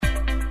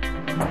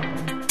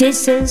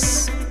This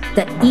is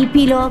the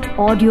Epilogue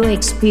Audio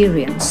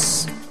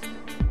Experience.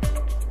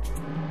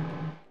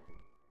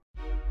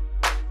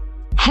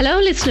 Hello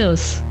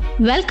listeners,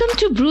 welcome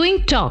to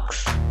Brewing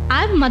Talks.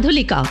 I'm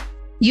Madhulika,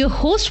 your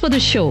host for the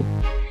show,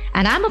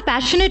 and I'm a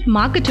passionate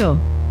marketer,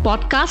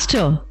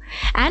 podcaster,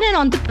 and an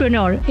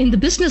entrepreneur in the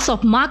business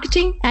of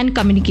marketing and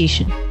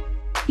communication.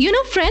 You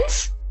know,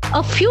 friends,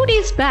 a few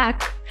days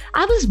back,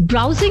 I was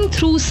browsing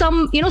through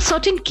some,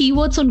 certain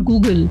keywords on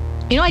Google.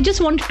 I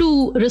just wanted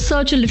to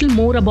research a little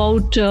more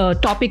about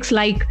topics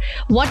like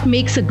what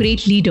makes a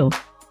great leader.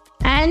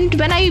 And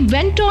when I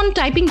went on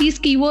typing these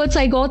keywords,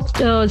 I got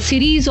a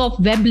series of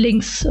web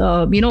links,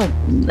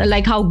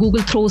 like how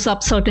Google throws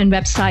up certain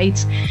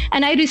websites.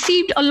 And I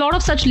received a lot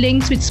of such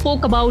links which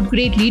spoke about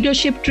great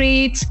leadership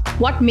traits,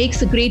 what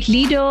makes a great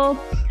leader.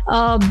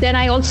 Then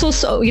I also,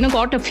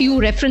 got a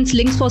few reference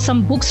links for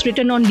some books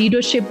written on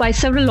leadership by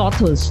several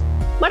authors.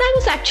 But I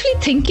was actually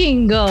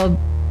thinking,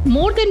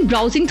 more than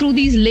browsing through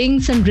these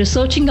links and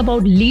researching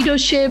about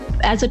leadership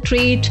as a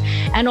trait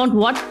and on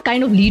what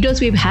kind of leaders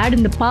we've had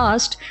in the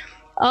past,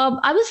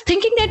 I was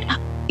thinking that,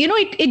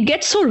 it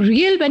gets so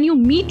real when you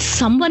meet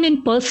someone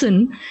in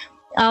person,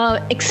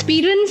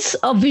 experience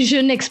a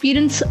vision,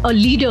 experience a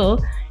leader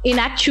in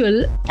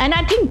actual. And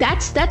I think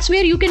that's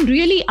where you can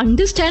really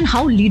understand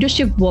how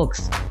leadership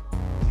works.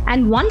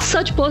 And one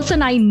such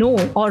person I know,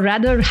 or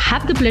rather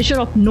have the pleasure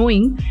of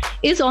knowing,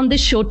 is on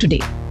this show today.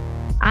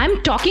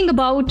 I'm talking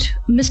about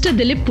Mr.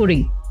 Dilip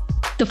Puri,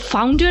 the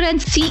founder and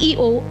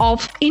CEO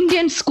of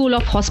Indian School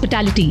of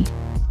Hospitality,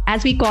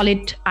 as we call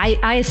it,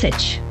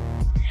 ISH.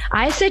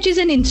 ISH is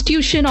an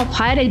institution of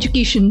higher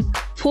education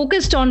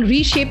focused on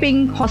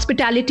reshaping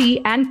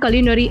hospitality and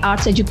culinary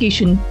arts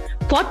education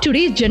for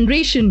today's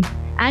generation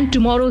and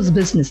tomorrow's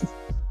business.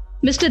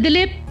 Mr.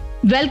 Dilip,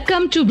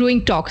 welcome to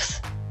Brewing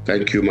Talks.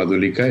 Thank you,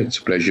 Madhulika. It's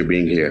a pleasure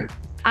being here.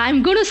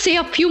 I'm going to say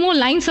a few more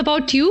lines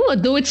about you,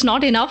 though it's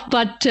not enough,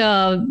 but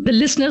the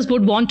listeners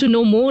would want to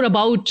know more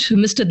about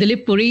Mr.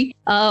 Dilip Puri.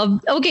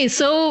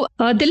 So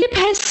Dilip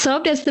has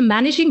served as the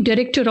managing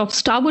director of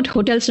Starwood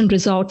Hotels and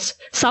Resorts,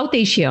 South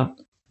Asia,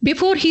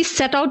 before he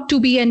set out to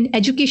be an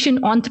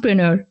education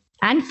entrepreneur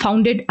and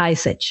founded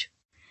ISH.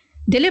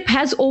 Dilip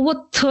has over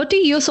 30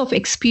 years of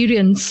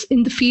experience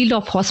in the field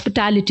of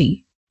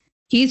hospitality.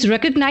 He is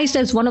recognized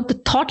as one of the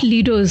thought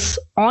leaders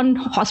on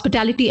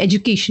hospitality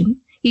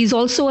education. He is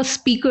also a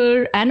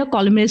speaker and a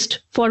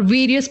columnist for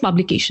various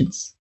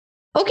publications.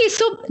 Okay,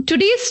 so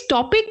today's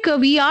topic,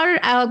 we are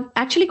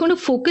actually going to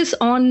focus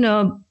on,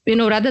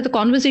 the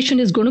conversation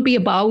is going to be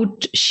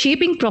about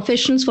shaping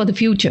professions for the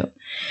future.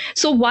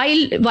 So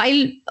while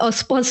a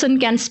person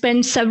can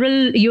spend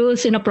several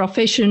years in a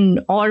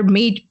profession or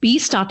may be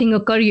starting a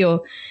career,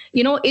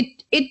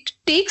 it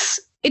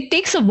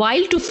takes a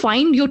while to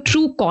find your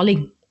true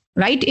calling,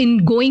 right?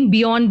 In going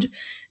beyond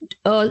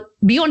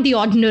the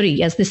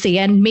ordinary, as they say,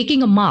 and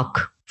making a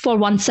mark for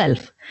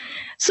oneself.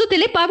 So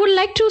Dilip, I would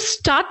like to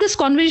start this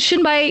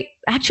conversation by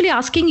actually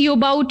asking you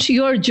about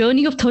your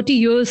journey of 30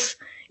 years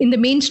in the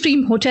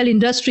mainstream hotel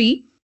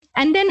industry,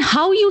 and then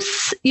how you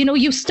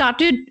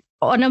started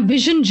on a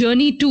vision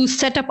journey to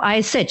set up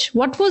ISH.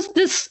 What was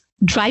this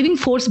driving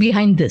force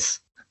behind this?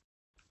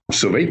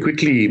 So very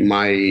quickly,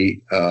 my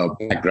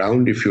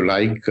background, if you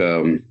like,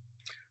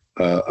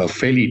 a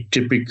fairly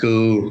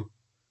typical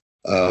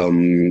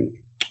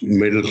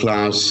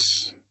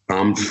middle-class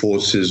armed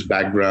forces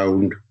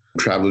background.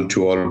 Traveled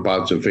to all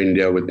parts of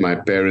India with my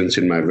parents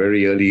in my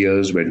very early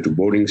years, went to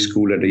boarding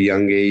school at a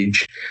young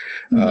age.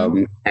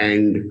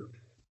 And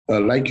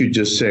like you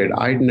just said,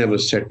 I'd never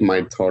set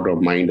my thought or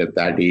mind at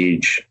that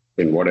age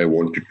in what I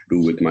wanted to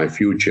do with my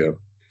future.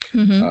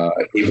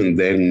 Even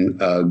then,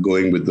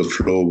 going with the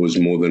flow was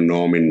more the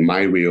norm in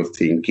my way of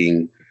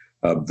thinking,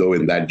 though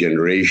in that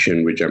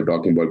generation, which I'm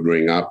talking about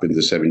growing up in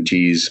the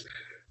 70s,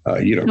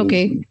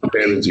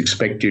 parents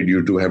expected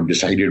you to have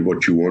decided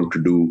what you want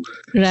to do.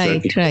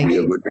 Right.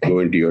 You're going to go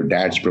into your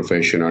dad's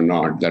profession or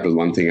not. That was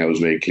one thing I was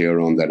very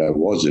clear on that I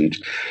wasn't.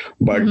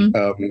 But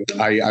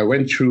I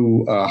went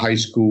through high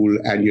school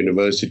and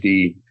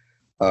university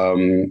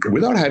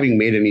without having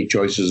made any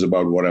choices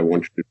about what I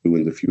wanted to do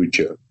in the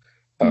future.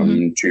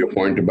 To your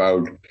point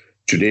about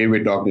today,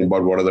 we're talking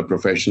about what are the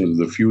professions of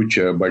the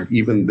future. But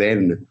even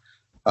then,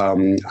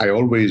 I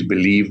always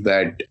believe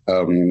that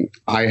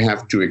I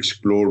have to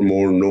explore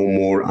more, know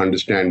more,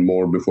 understand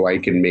more before I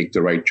can make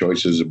the right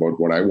choices about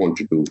what I want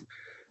to do.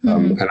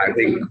 And I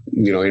think,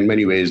 in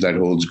many ways that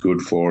holds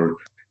good for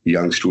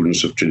young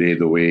students of today,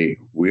 the way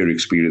we're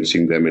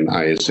experiencing them in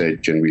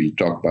ISH, and we'll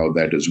talk about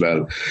that as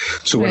well.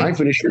 So when I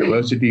finished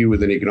university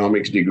with an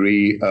economics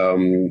degree,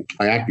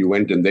 I actually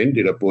went and then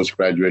did a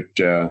postgraduate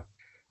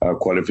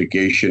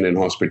qualification in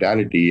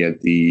hospitality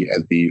at the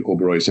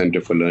Oberoi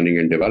Center for Learning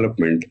and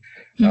Development.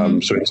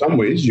 So in some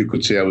ways, you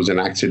could say I was an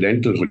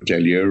accidental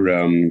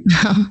hotelier.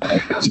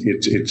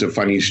 It's a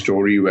funny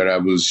story where I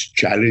was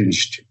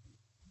challenged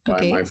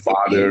by my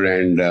father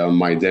and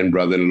my then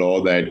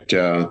brother-in-law that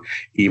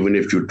even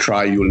if you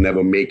try, you'll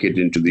never make it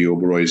into the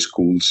Oberoi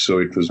schools. So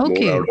it was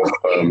more out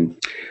of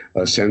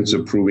a sense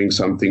of proving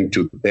something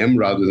to them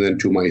rather than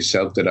to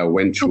myself that I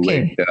went through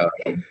it.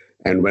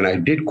 And when I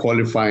did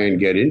qualify and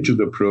get into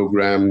the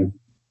program,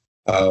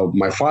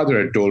 my father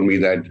had told me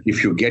that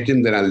if you get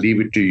in, then I'll leave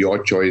it to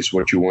your choice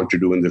what you want to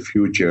do in the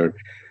future.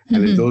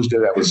 And in those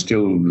days, I was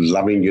still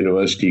loving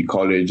university,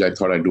 college. I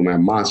thought I'd do my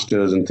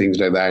master's and things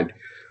like that.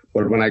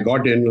 But when I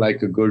got in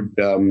like a good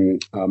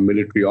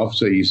military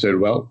officer, he said,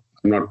 well,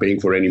 I'm not paying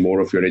for any more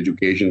of your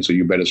education, so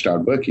you better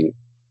start working.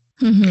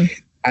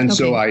 And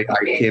so I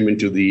came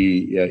into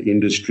the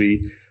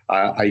industry.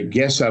 I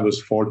guess I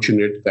was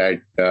fortunate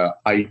that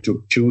I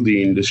took to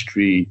the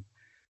industry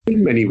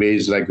in many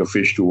ways like a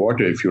fish to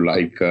water, if you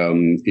like.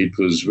 It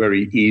was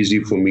very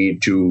easy for me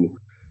to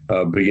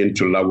begin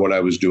to love what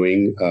I was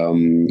doing.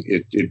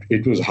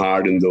 It was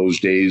hard in those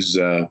days.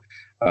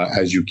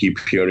 As you keep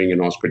hearing in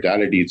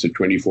hospitality, it's a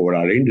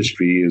 24-hour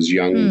industry. As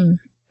young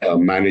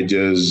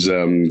managers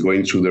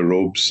going through the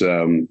ropes,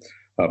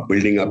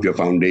 building up your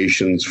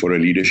foundations for a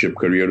leadership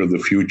career of the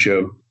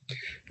future.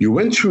 You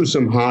went through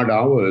some hard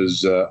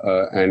hours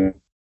and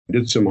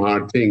did some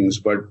hard things,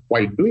 but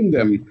while doing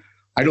them,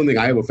 I don't think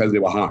I ever felt they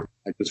were hard.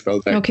 I just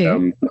felt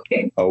that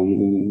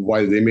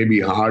while they may be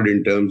hard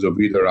in terms of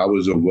either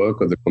hours of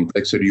work or the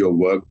complexity of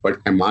work, but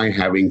am I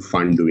having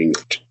fun doing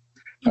it?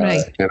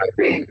 Right. And I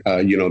think,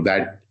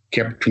 that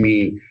kept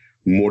me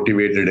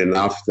motivated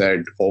enough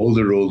that all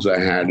the roles I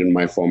had in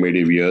my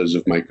formative years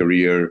of my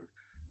career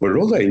were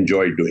roles I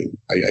enjoyed doing.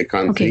 I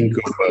can't think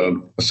of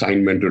an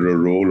assignment or a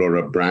role or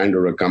a brand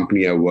or a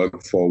company I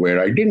worked for where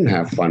I didn't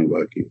have fun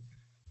working.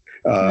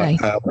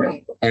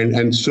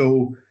 And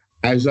so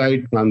as I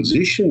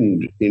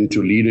transitioned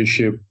into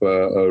leadership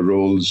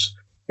roles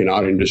in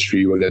our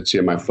industry, or let's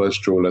say my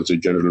first role as a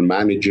general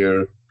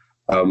manager,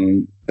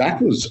 that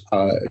was,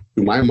 to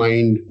my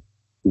mind,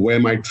 where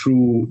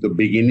the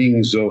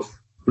beginnings of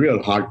real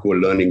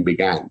hardcore learning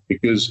began.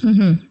 Because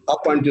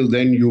up until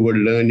then, you were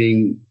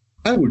learning,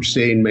 I would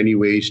say in many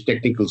ways,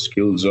 technical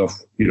skills of,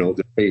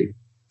 the trade,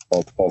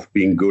 of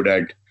being good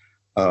at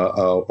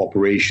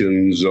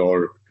operations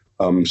or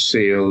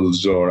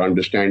sales or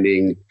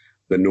understanding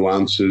the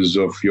nuances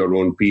of your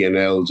own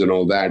P&Ls and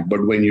all that.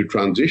 But when you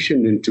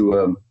transition into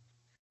a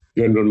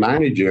general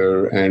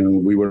manager,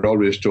 and we were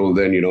always told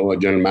then, a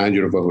general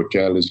manager of a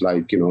hotel is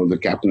like, the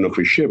captain of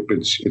a ship.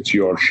 It's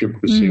your ship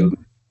to sail that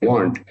you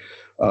want.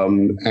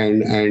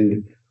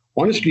 And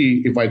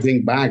honestly, if I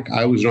think back,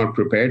 I was not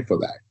prepared for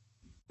that.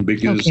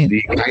 Because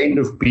the kind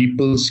of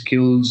people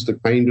skills, the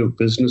kind of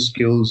business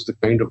skills, the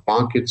kind of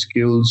market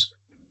skills,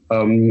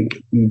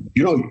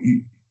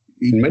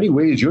 in many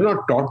ways, you're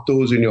not taught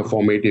those in your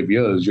formative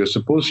years. You're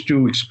supposed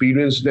to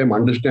experience them,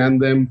 understand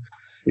them.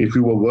 If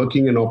you were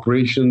working in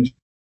operations,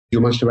 you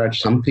must have had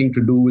something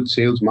to do with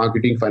sales,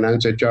 marketing,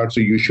 finance, HR,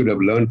 so you should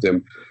have learned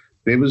them.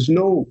 There was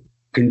no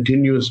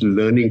continuous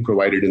learning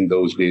provided in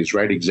those days,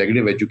 right?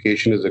 Executive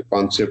education as a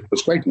concept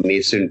was quite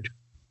nascent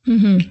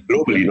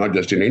globally, not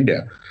just in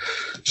India.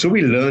 So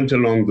we learned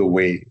along the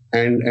way.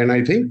 And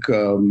I think,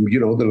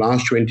 the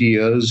last 20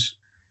 years,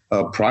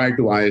 prior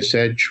to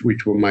ISH,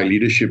 which were my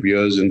leadership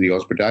years in the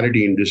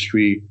hospitality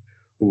industry,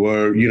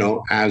 were,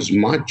 as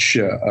much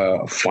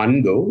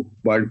fun though,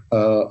 but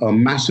a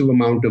massive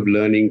amount of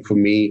learning for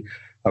me,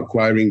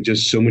 acquiring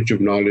just so much of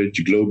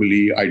knowledge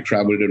globally. I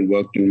traveled and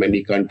worked in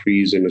many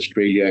countries, in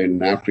Australia,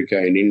 in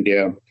Africa, in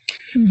India,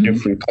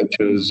 different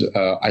cultures.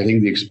 I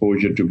think the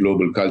exposure to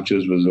global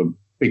cultures was a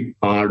big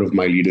part of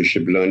my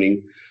leadership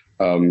learning,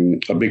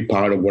 a big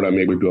part of what I'm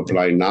able to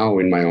apply now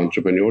in my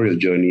entrepreneurial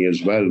journey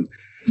as well.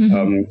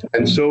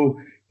 And so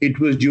it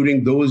was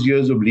during those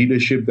years of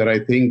leadership that I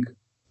think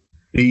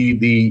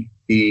the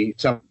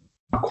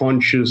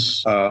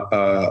subconscious,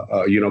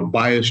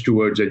 bias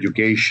towards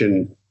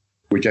education,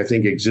 which I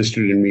think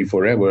existed in me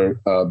forever,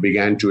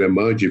 began to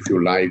emerge, if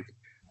you like.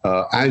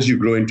 As you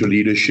grow into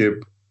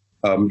leadership,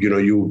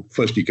 you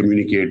firstly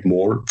communicate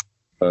more.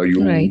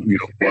 You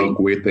work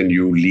with and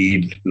you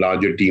lead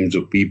larger teams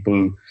of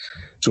people.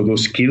 So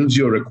those skills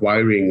you're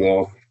acquiring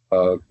of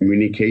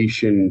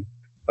communication,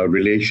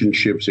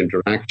 relationships,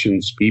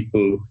 interactions,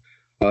 people,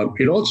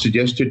 it all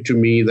suggested to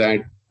me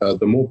that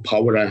the more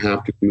power I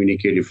have to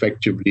communicate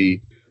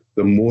effectively,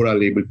 the more I'll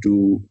be able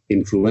to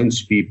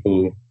influence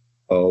people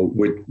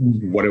with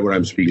whatever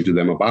I'm speaking to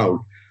them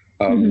about.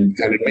 And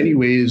in many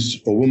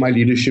ways, over my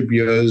leadership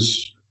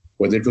years,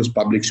 whether it was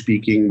public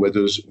speaking,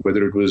 whether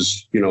it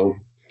was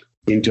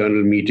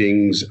internal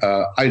meetings,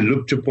 I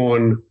looked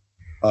upon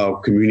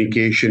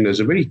communication as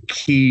a very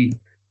key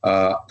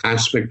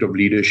aspect of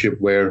leadership,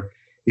 where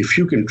if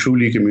you can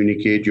truly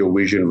communicate your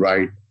vision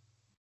right,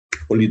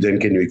 only then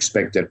can you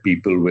expect that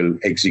people will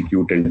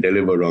execute and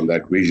deliver on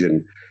that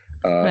vision.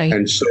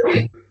 And so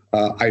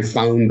I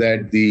found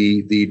that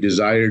the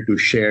desire to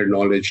share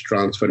knowledge,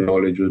 transfer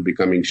knowledge, was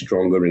becoming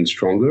stronger and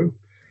stronger.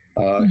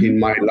 In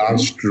my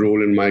last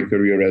role in my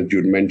career, as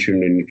you'd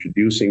mentioned in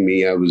introducing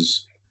me, I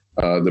was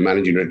the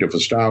managing director for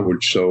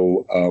Starwood.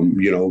 So,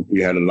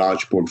 we had a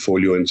large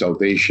portfolio in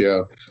South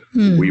Asia.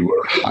 We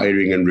were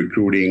hiring and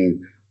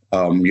recruiting,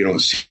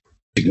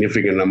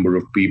 significant number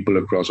of people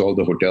across all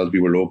the hotels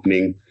we were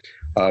opening.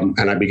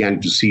 And I began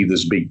to see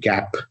this big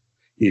gap,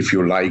 if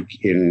you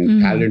like,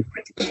 in talent,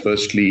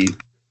 firstly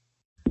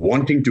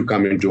wanting to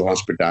come into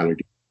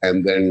hospitality,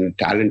 and then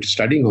talent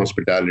studying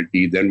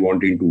hospitality, then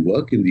wanting to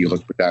work in the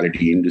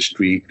hospitality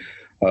industry.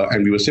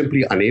 And we were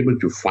simply unable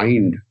to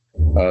find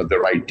the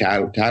right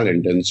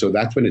talent. And so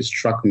that's when it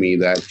struck me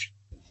that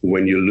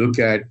when you look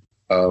at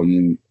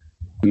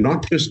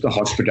not just the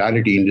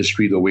hospitality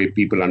industry, the way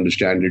people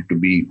understand it to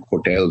be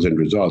hotels and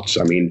resorts.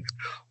 I mean,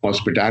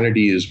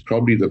 hospitality is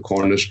probably the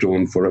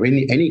cornerstone for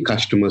any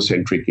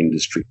customer-centric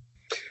industry.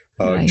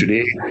 Right.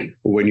 Today,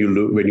 when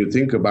you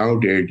think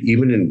about it,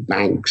 even in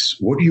banks,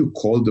 what do you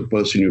call the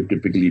person you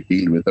typically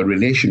deal with? A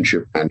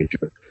relationship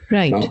manager.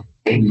 Right. Now,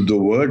 the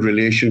word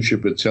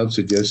relationship itself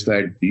suggests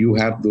that you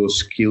have those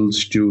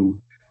skills to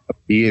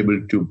be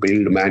able to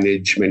build,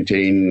 manage,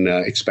 maintain,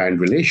 expand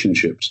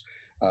relationships.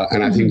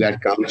 And I think that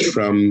comes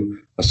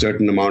from a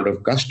certain amount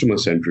of customer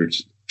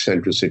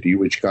centricity,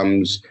 which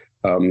comes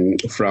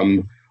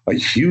from a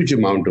huge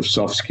amount of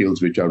soft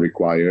skills which are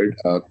required,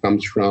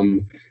 comes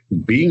from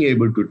being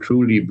able to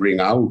truly bring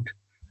out,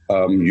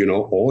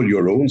 all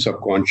your own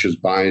subconscious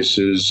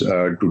biases,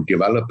 to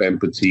develop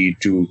empathy,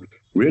 to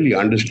really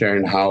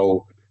understand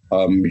how,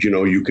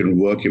 you can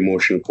work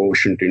emotional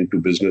quotient into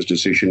business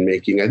decision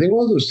making. I think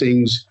all those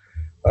things,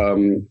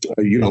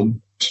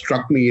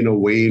 struck me in a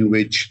way in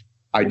which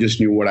I just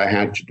knew what I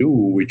had to do,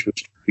 which was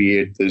to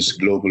create this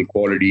global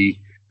quality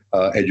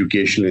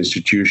educational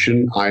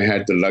institution. I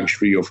had the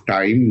luxury of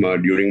time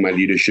during my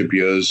leadership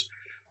years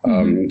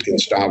in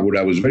Starwood.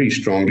 I was very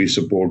strongly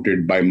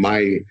supported by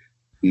my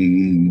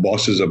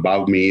bosses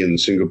above me in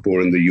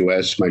Singapore and the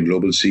US, my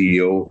global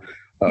CEO.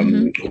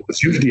 Was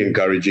hugely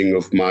encouraging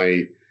of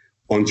my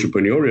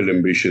entrepreneurial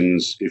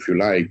ambitions, if you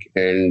like.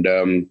 And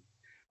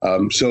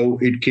so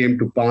it came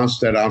to pass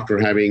that after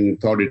having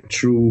thought it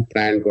through,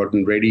 planned,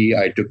 gotten ready,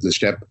 I took the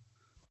step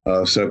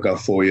circa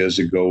 4 years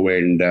ago.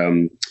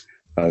 And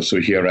so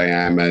here I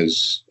am,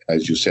 as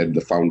you said,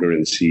 the founder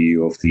and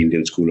CEO of the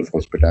Indian School of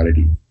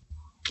Hospitality.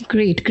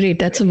 Great.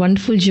 That's a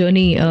wonderful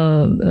journey,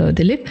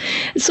 Dilip.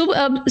 So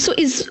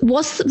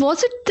was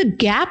it the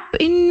gap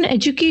in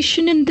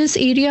education in this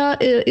area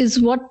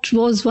is what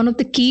was one of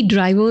the key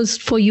drivers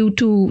for you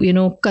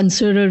to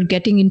consider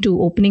getting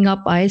into opening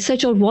up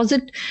ISH, or was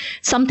it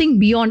something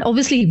beyond?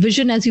 Obviously,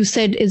 vision, as you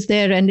said, is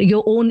there, and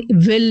your own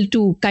will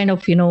to kind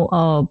of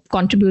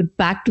contribute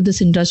back to this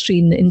industry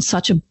in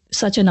such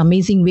an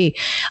amazing way.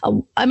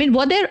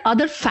 Were there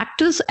other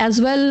factors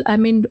as well?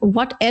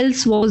 What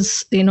else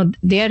was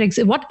there?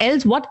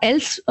 What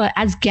else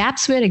as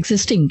gaps were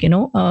existing?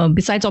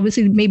 Besides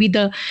obviously maybe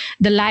the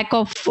lack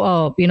of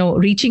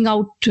reaching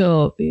out.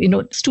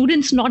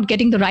 Students not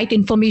getting the right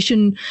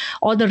information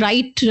or the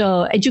right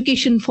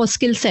education for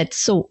skill sets.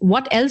 So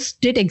what else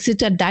did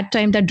exist at that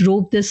time that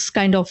drove this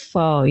kind of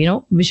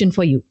vision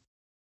for you?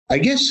 I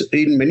guess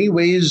in many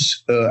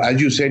ways,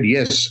 as you said,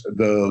 yes,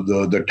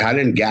 the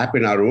talent gap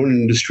in our own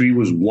industry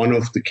was one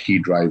of the key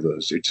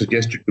drivers. It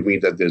suggested to me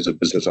that there's a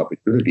business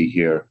opportunity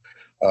here.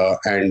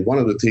 And one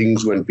of the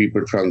things when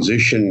people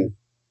transition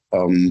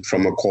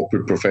from a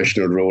corporate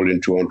professional role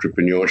into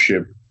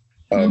entrepreneurship,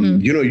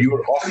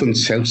 you're often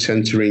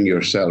self-censoring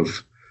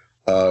yourself.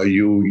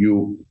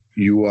 You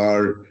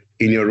are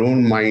in your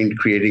own mind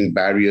creating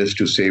barriers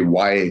to say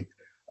why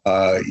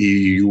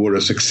you were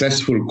a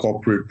successful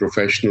corporate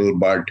professional,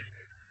 but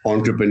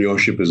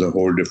entrepreneurship is a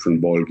whole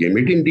different ballgame.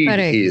 It indeed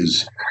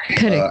is.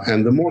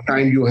 And the more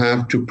time you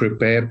have to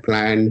prepare,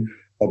 plan,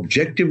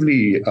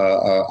 objectively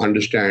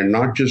understand,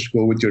 not just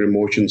go with your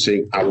emotions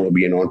saying, I want to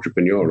be an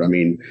entrepreneur.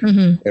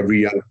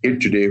 Every young kid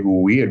today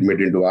who we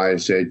admit into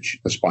ISH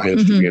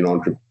aspires to be an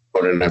entrepreneur.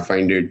 And I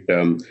find it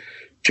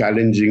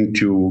challenging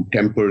to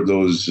temper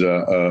those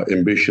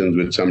ambitions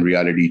with some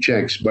reality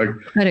checks. But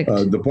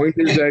the point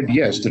is that,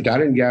 yes, the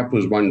talent gap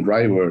was one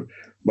driver,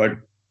 but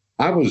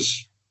I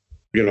was,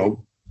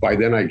 by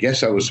then I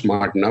guess I was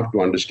smart enough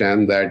to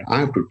understand that I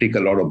have to tick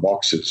a lot of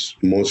boxes.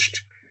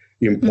 Most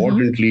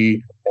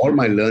importantly, all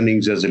my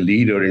learnings as a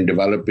leader in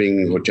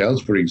developing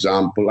hotels, for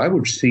example, I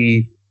would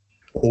see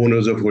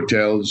owners of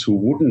hotels who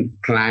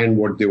wouldn't plan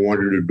what they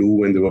wanted to do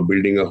when they were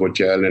building a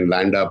hotel and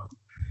land up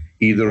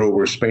either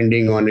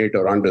overspending on it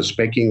or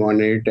under-speccing on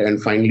it. And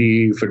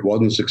finally, if it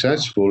wasn't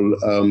successful,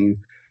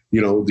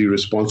 the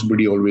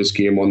responsibility always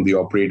came on the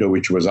operator,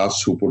 which was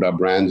us who put our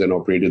brands and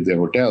operated their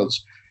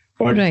hotels.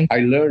 But I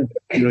learned,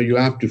 you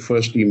have to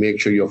firstly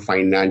make sure you're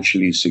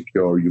financially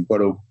secure. You've got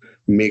to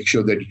make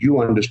sure that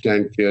you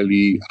understand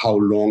clearly how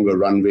long a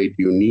runway do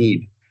you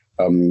need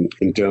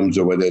in terms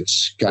of whether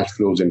it's cash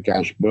flows and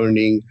cash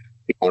burning,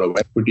 the amount of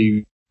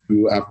equity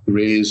you have to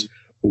raise,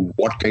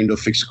 what kind of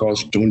fixed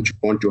costs don't you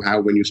want to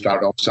have when you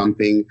start off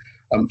something.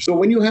 So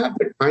when you have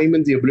the time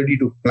and the ability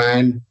to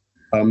plan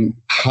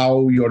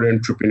how your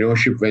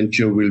entrepreneurship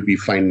venture will be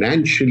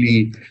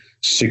financially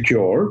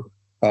secure,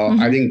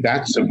 I think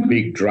that's a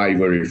big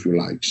driver, if you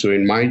like. So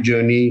in my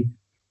journey,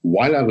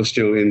 while I was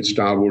still in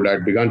Starwood,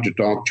 I'd begun to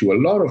talk to a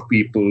lot of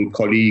people,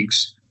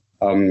 colleagues,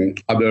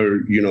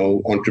 other,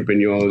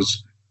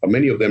 entrepreneurs,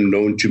 many of them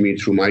known to me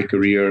through my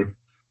career.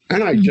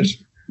 And I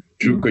just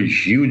took a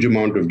huge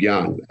amount of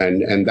gyan.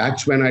 And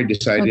that's when I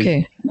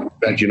decided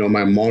that,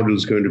 my model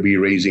is going to be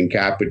raising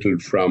capital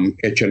from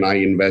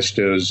HNI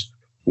investors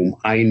whom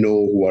I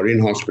know, who are in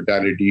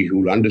hospitality,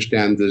 who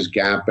understand this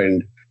gap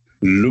and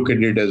look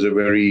at it as a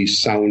very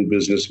sound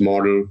business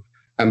model.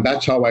 And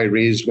that's how I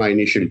raised my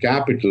initial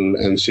capital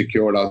and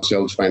secured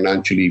ourselves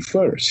financially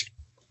first.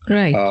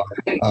 Right.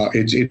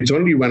 It's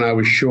only when I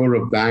was sure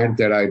of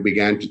that I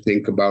began to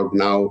think about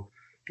now,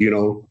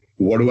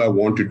 what do I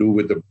want to do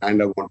with the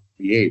brand I want to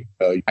create?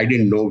 I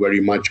didn't know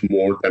very much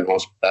more than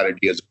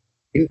hospitality as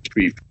an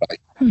industry.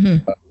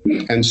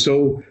 And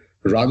so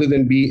rather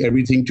than be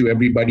everything to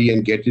everybody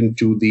and get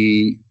into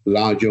the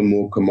larger,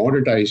 more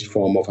commoditized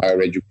form of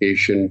higher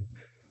education,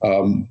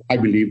 I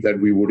believe that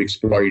we would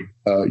exploit,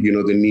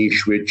 the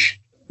niche, which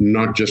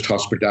not just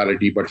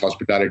hospitality, but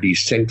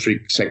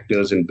hospitality-centric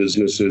sectors and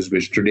businesses,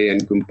 which today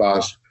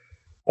encompass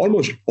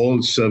almost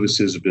all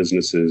services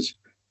businesses,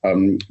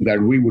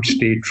 that we would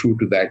stay true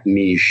to that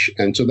niche.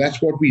 And so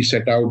that's what we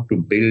set out to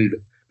build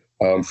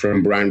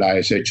from Brand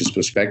ISH's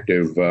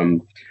perspective.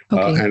 And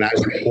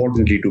as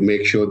importantly, to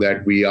make sure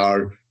that we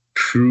are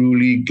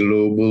truly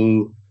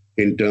global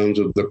in terms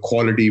of the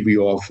quality we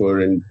offer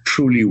and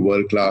truly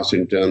world-class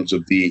in terms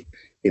of the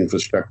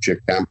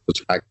infrastructure, campus,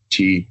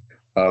 faculty.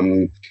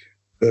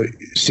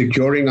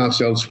 Securing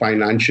ourselves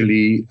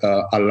financially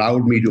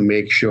allowed me to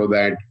make sure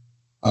that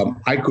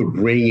I could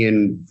bring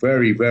in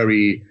very,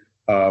 very,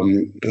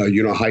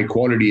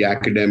 high-quality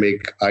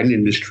academic and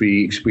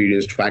industry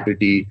experienced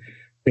faculty,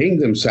 paying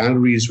them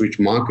salaries which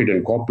market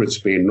and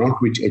corporates pay,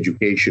 not which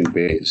education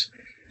pays.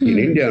 In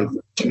India,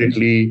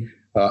 unfortunately,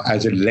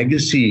 as a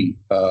legacy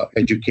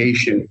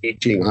education,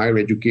 teaching, higher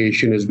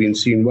education has been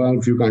seen, well,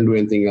 if you can't do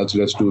anything else,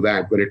 let's do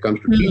that. When it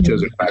comes to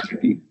teachers and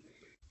faculty,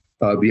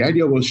 the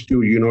idea was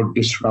to,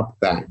 disrupt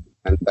that.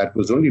 And that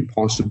was only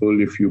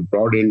possible if you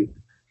brought in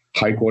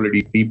high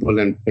quality people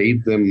and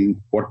paid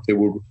them what they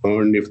would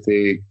earn if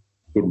they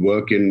could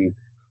work in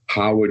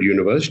Harvard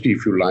University,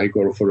 if you like,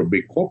 or for a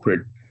big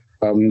corporate.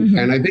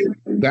 And I think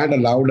that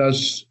allowed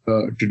us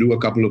to do a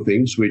couple of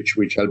things which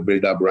helped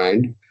build our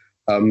brand.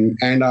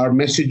 And our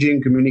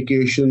messaging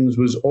communications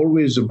was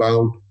always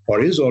about,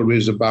 or is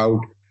always about,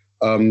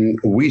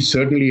 we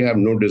certainly have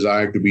no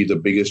desire to be the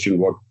biggest in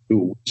what we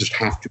do. We just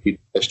have to be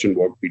the best in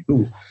what we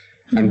do.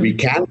 And we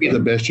can be the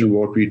best in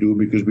what we do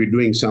because we're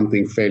doing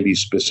something fairly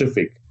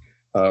specific.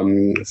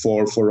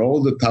 For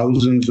all the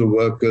thousands of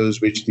workers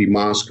which the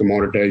mass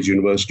commoditized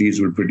universities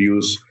will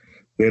produce,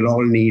 they'll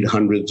all need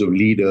hundreds of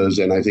leaders.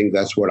 And I think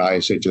that's what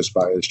ISH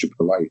aspires to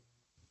provide.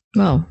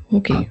 Wow.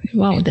 Okay.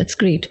 Wow. That's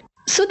great.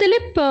 So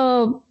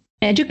Dilip,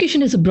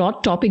 education is a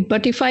broad topic,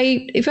 but if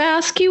I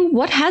ask you,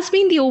 what has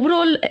been the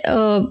overall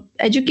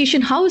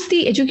education? How is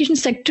the education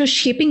sector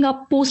shaping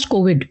up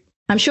post-COVID?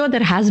 I'm sure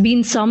there has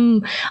been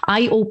some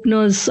eye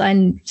openers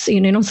and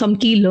some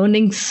key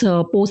learnings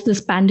post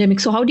this pandemic.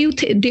 So how do you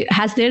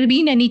has there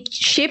been any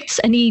shifts,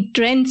 any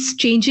trends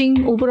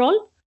changing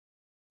overall?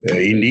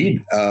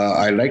 Indeed.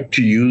 I like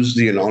to use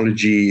the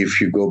analogy,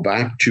 if you go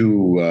back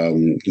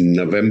to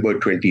November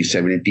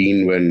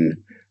 2017,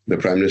 when the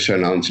Prime Minister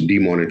announced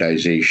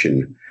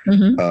demonetization.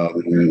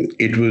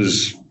 It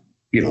was,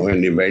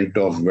 an event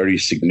of very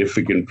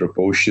significant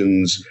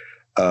proportions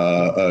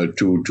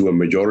to a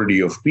majority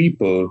of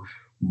people.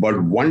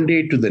 But one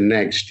day to the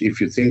next, if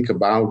you think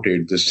about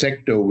it, the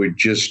sector which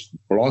just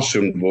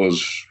blossomed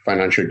was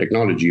financial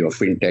technology, or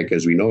fintech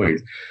as we know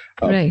it.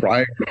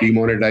 Prior to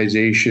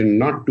demonetization,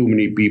 not too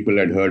many people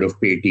had heard of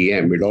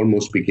Paytm. It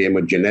almost became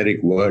a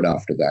generic word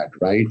after that,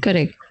 right?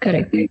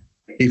 Correct.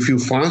 If you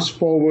fast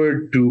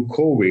forward to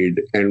COVID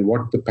and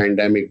what the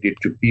pandemic did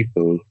to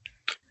people,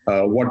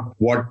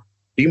 what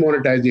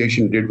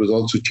demonetization did was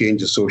also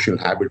change the social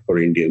habit for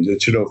Indians.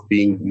 Instead of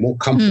being more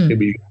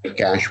comfortable using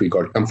cash, we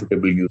got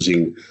comfortable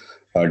using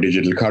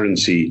digital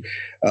currency.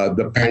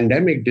 The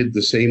pandemic did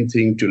the same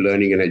thing to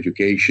learning and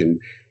education.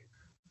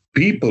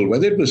 People,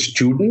 whether it was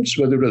students,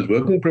 whether it was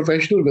working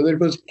professionals, whether it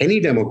was any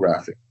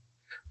demographic,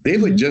 they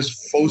were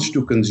just forced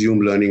to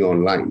consume learning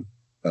online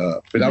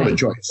without a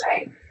choice.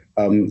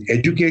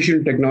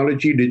 Education,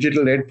 technology,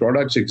 digital ed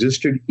products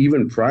existed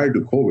even prior to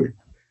COVID.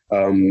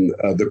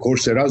 The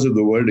Coursera's of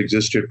the world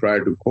existed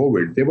prior to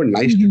COVID. They were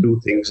nice to do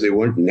things. They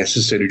weren't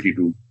necessary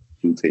to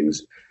do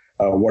things.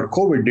 What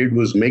COVID did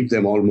was make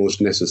them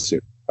almost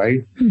necessary,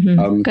 right?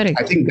 Correct.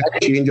 I think that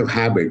change of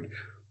habit.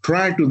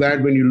 Prior to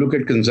that, when you look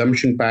at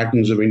consumption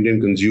patterns of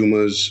Indian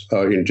consumers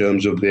in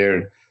terms of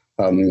their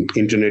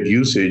internet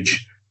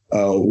usage,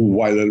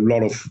 while a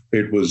lot of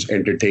it was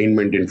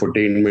entertainment,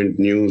 infotainment,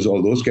 news,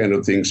 all those kind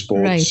of things,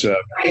 sports.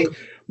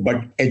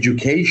 But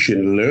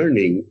education,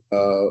 learning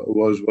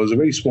was a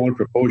very small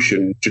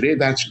proportion. Today,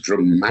 that's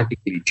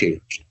dramatically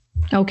changed.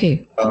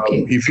 Okay.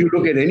 If you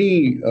look at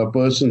any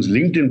person's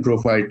LinkedIn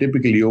profile,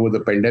 typically over the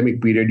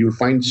pandemic period, you'll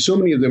find so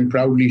many of them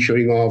proudly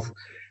showing off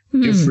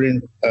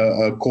different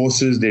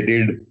courses they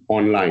did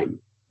online.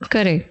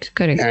 Correct.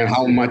 And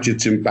how much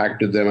it's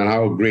impacted them and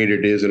how great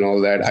it is and all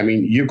that. I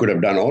mean, you could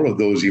have done all of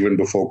those even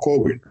before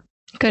COVID.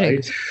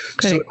 Correct. Right?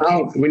 Correct. So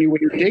now, when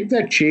you take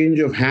that change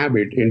of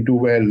habit into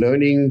where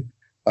learning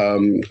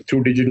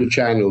through digital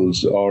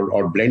channels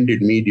or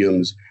blended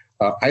mediums,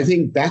 I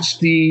think that's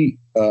the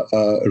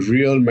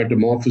real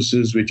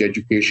metamorphosis which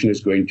education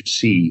is going to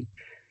see.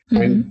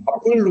 And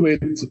coupled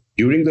with,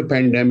 during the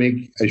pandemic,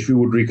 if you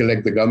would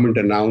recollect, the government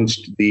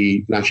announced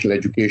the National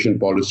Education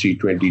Policy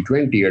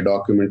 2020, a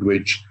document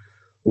which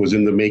was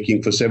in the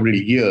making for several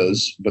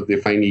years, but they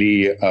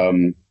finally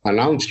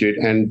announced it.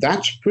 And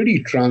that's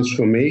pretty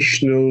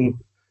transformational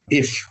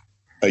if,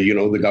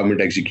 the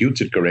government executes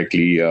it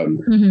correctly.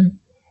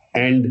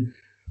 And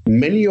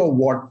many of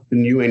what the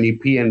new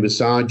NEP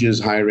envisages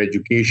higher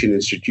education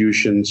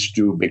institutions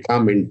to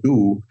become and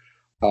do,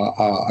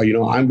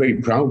 I'm very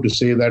proud to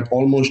say that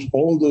almost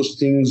all those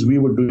things we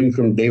were doing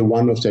from day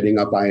one of setting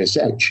up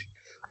ISH,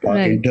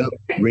 in terms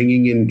of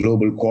bringing in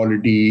global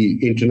quality,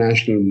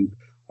 international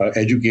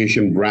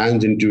education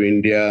brands into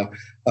India.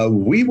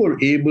 We were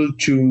able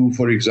to,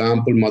 for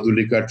example,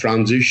 Madhulika,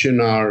 transition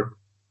our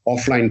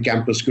offline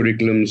campus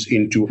curriculums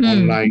into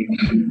online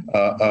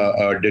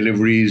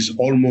deliveries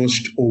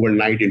almost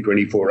overnight in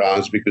 24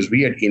 hours because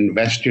we had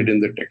invested in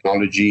the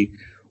technology.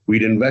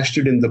 We'd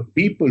invested in the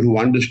people who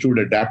understood,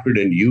 adapted,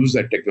 and used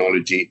that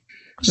technology.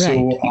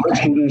 So our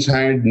students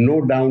had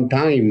no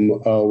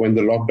downtime when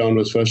the lockdown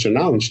was first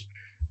announced.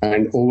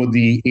 And over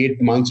the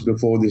 8 months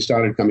before they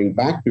started coming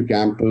back to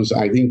campus,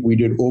 I think we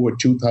did over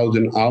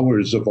 2,000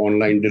 hours of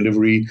online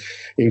delivery,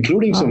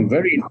 including some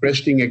very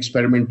interesting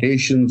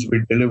experimentations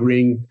with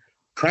delivering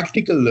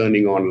practical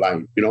learning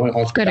online.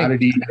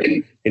 Hospitality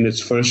in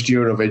its first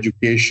year of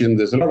education,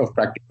 there's a lot of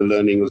practical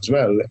learning as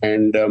well.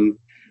 And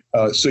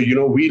so,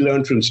 we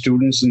learned from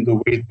students in the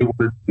way they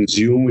would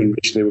consume, in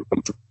which they were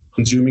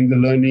consuming the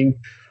learning.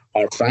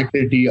 Our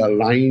faculty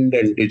aligned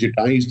and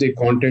digitized their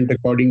content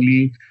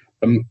accordingly.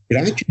 It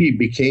actually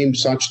became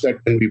such that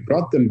when we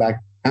brought them back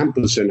to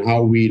campus and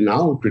how we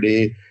now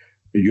today,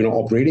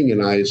 operating in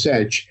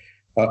ISH,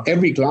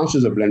 every class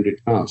is a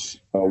blended class.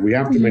 We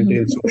have to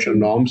maintain social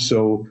norms.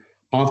 So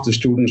half the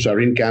students are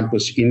in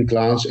campus, in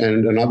class,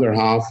 and another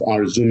half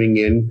are zooming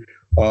in.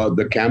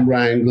 The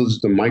camera angles,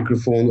 the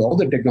microphone, all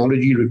the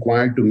technology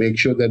required to make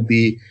sure that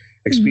the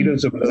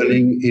experience of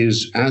learning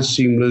is as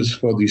seamless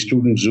for the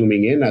student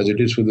zooming in as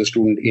it is for the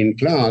student in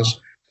class.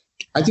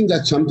 I think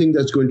that's something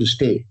that's going to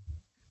stay.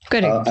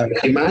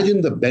 Correct.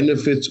 Imagine the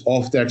benefits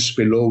of that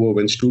spillover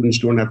when students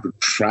don't have to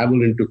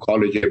travel into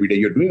college every day.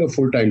 You're doing a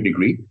full-time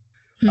degree.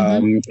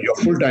 You're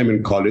full-time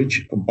in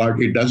college, but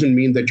it doesn't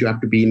mean that you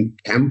have to be in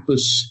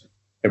campus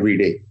every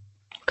day.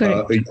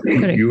 Correct.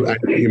 You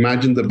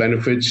imagine the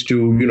benefits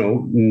to,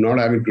 not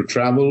having to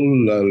travel,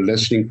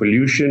 lessening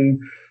pollution.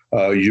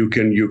 You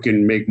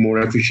can make more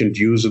efficient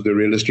use of the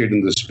real estate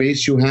and the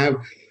space you have.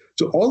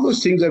 So all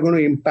those things are going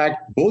to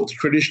impact both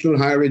traditional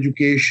higher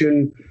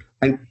education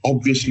and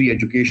obviously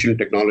education,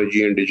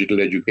 technology, and digital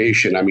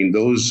education. I mean,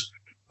 those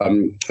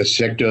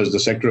sectors, the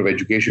sector of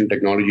education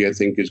technology, I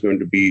think is going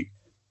to be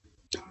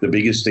the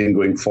biggest thing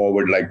going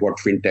forward, like what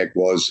fintech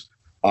was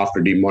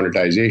after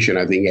demonetization.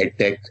 I think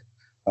edtech,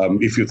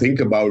 if you think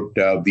about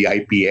the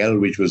IPL,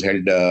 which was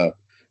held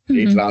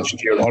late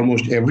last year,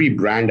 almost every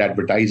brand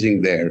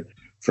advertising there,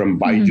 from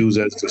Byju's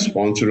as the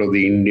sponsor of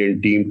the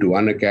Indian team to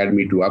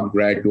Unacademy to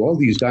Upgrad to all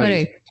these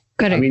guys.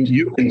 Correct. I mean,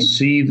 you can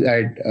see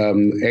that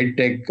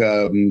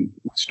edtech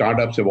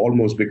startups have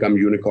almost become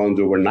unicorns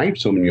overnight,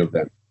 so many of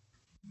them.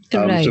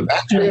 So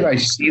that's where I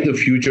see the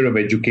future of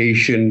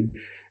education.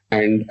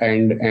 And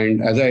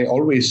as I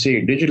always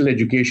say, digital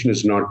education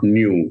is not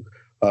new.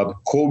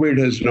 COVID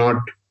has not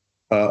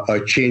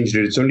changed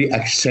it. It's only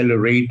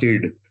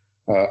accelerated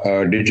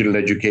digital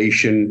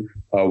education,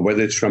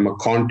 whether it's from a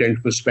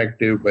content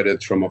perspective, whether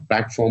it's from a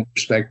platform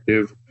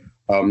perspective.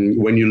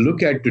 When you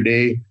look at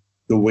today,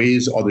 the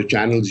ways or the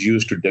channels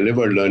used to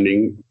deliver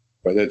learning,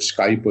 whether it's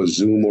Skype or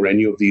Zoom or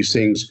any of these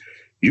things,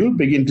 you'll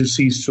begin to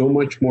see so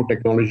much more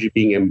technology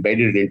being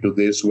embedded into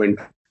this when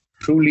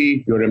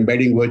truly you're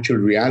embedding virtual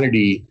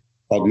reality,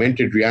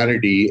 augmented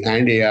reality,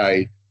 and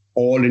AI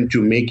all into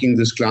making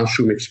this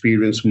classroom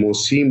experience more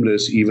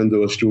seamless, even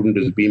though a student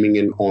is beaming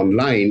in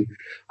online.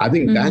 I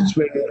think that's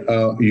when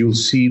you'll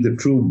see the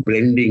true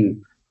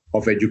blending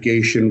of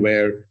education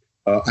where,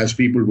 as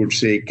people would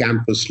say,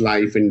 campus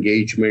life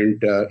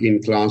engagement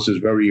in class is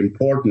very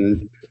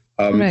important.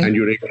 And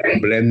you're able to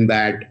blend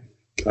that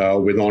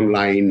with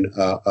online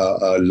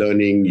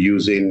learning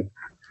using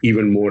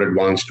even more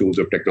advanced tools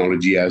of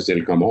technology as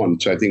they'll come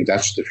on. So I think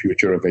that's the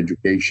future of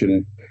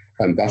education.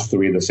 And that's the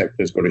way the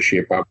sector is going to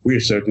shape up. We're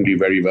certainly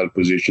very well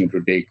positioned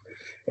to take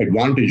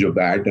advantage of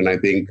that. And I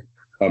think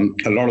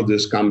a lot of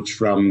this comes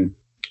from,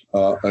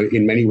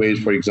 in many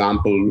ways, for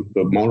example,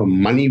 the amount of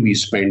money we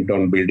spent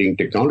on building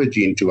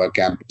technology into our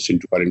campus,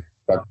 into our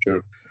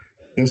infrastructure,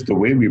 just the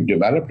way we've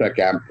developed our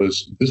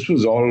campus. This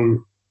was all,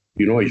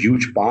 a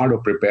huge part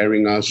of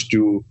preparing us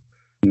to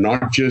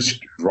not just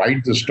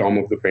ride the storm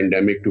of the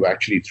pandemic, to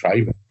actually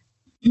thrive.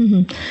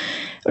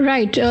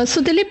 Right.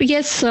 So, Dilip,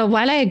 yes,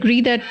 while I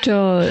agree that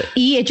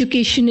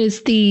e-education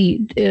is the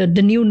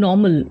new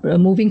normal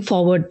moving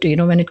forward,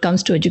 when it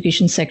comes to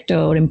education sector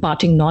or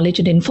imparting knowledge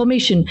and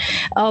information,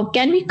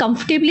 can we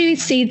comfortably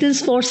say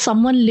this for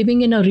someone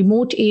living in a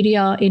remote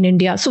area in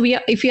India? So,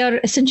 if we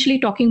are essentially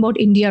talking about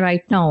India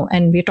right now,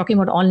 and we're talking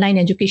about online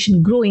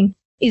education growing,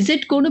 is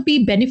it going to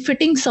be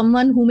benefiting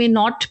someone who may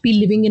not be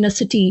living in a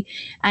city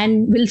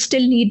and will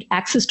still need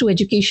access to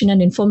education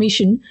and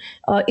information?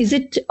 Is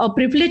it a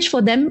privilege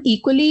for them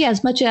equally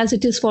as much as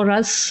it is for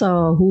us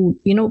who,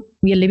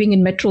 we are living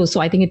in metros? So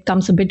I think it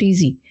comes a bit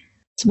easy.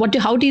 So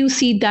how do you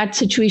see that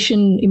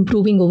situation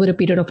improving over a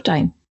period of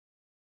time?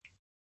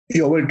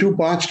 Yeah, well, two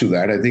parts to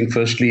that. I think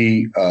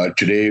firstly,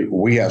 today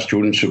we have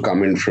students who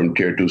come in from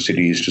tier 2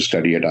 cities to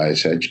study at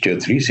ISH, tier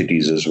 3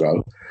 cities as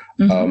well.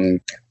 Mm-hmm.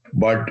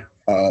 But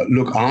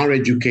look, our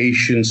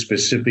education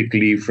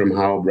specifically from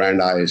how brand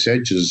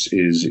ISH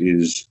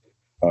is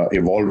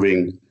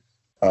evolving,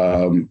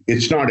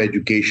 it's not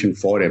education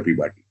for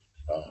everybody.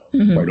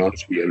 Quite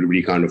honestly,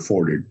 everybody can't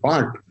afford it.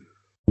 But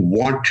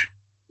what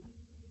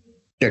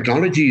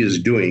technology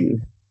is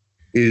doing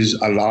is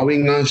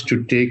allowing us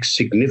to take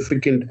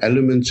significant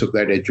elements of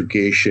that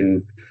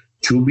education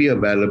to be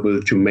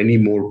available to many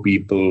more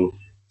people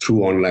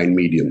through online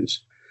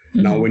mediums.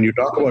 Mm-hmm. Now, when you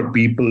talk about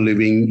people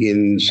living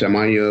in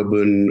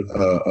semi-urban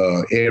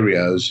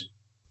areas,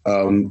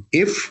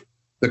 if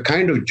the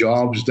kind of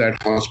jobs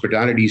that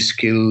hospitality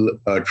skill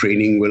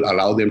training will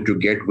allow them to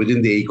get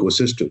within the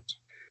ecosystems,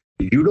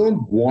 you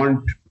don't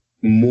want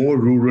more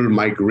rural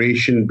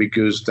migration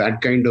because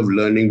that kind of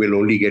learning will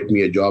only get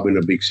me a job in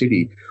a big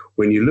city.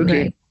 When you look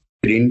at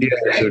India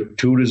as a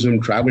tourism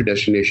travel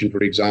destination,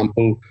 for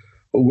example,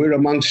 we're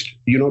amongst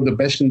the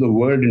best in the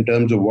world in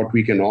terms of what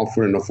we can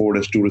offer and afford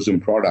as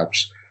tourism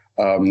products.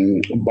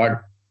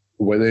 But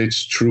whether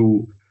it's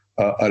through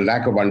a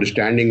lack of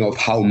understanding of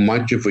how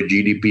much of a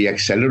GDP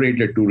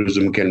accelerated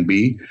tourism can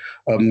be,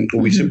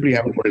 we simply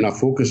haven't put enough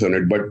focus on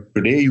it. But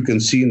today you can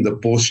see in the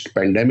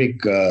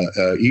post-pandemic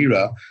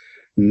era,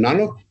 none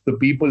of the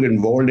people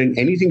involved in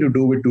anything to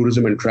do with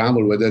tourism and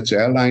travel, whether it's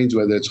airlines,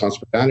 whether it's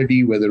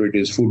hospitality, whether it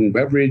is food and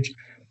beverage,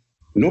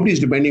 nobody's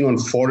depending on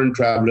foreign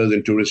travelers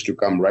and tourists to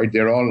come, right?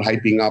 They're all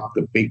hyping up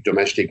the big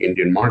domestic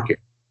Indian market.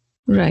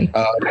 Right.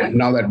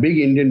 Now, that big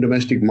Indian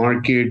domestic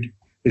market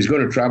is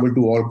going to travel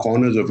to all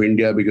corners of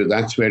India because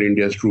that's where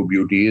India's true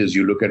beauty is.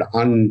 You look at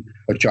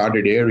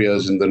uncharted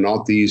areas in the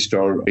Northeast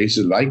or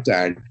places like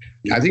that.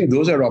 I think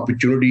those are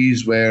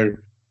opportunities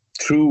where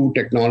through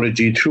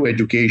technology, through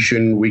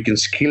education, we can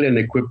skill and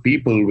equip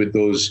people with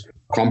those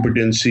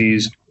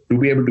competencies to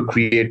be able to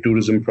create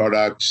tourism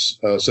products,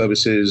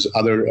 services,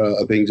 other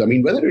things. I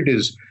mean, whether it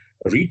is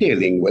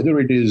retailing, whether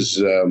it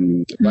is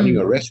running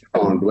a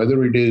restaurant,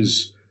 whether it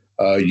is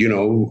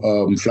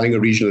flying a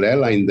regional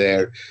airline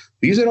there.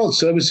 These are all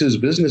services,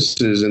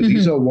 businesses, and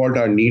these are what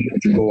are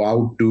needed to go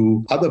out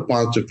to other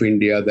parts of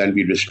India than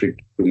be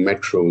restricted to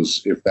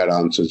metros, if that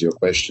answers your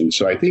question.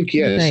 So I think,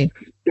 yes,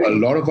 a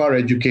lot of our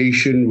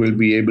education will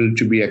be able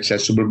to be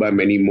accessible by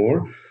many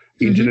more.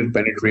 Internet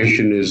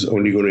penetration is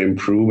only going to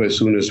improve as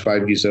soon as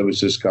 5G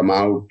services come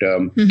out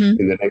in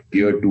the next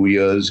year, 2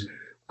 years.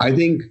 I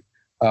think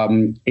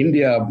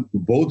India,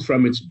 both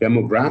from its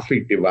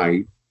demographic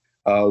divide,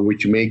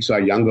 which makes our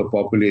younger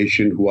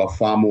population who are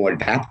far more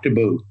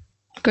adaptable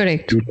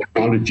to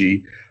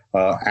technology,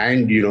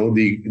 and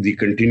the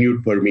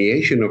continued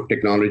permeation of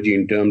technology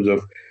in terms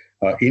of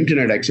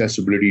internet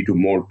accessibility to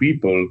more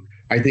people.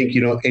 I think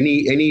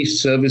any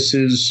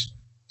services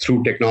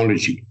through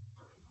technology.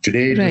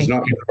 Today, it's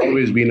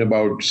always been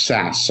about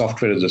SaaS,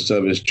 software as a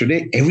service.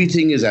 Today,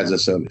 everything is as a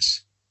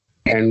service.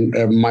 And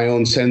my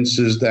own sense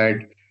is that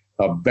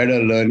better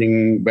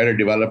learning, better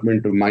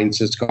development of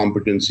mindsets,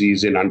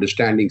 competencies in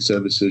understanding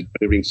services,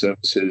 delivering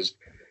services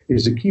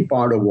is a key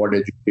part of what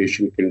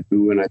education can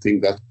do. And I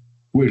think that's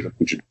what we're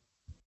looking to do.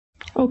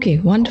 Okay,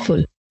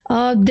 wonderful.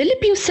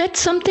 Dilip, you said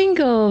something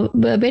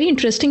very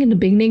interesting in the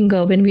beginning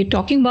when we were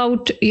talking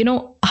about,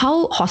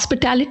 how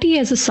hospitality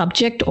as a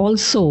subject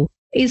also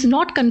is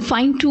not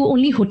confined to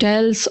only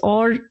hotels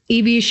or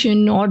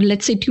aviation or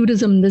let's say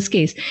tourism in this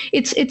case.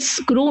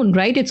 It's grown,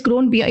 right? It's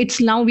grown. It's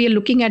now we are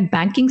looking at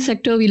banking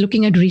sector. We're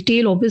looking at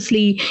retail,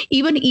 obviously,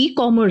 even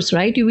e-commerce,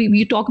 right?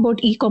 We talk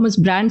about e-commerce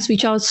brands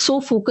which are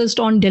so focused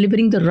on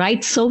delivering the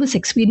right service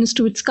experience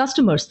to its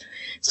customers.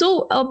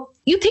 So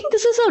you think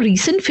this is a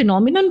recent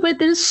phenomenon where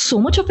there is so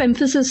much of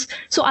emphasis?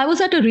 So I was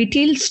at a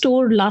retail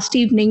store last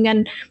evening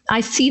and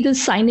I see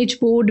this signage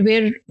board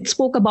where it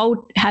spoke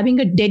about having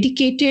a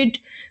dedicated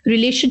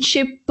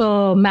relationship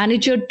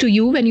manager to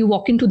you when you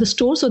walk into the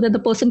store, so that the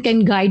person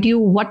can guide you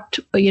what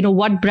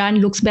brand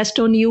looks best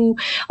on you,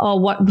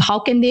 how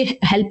can they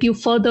help you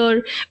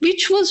further,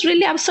 which was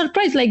really, I was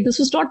surprised, like this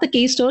was not the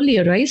case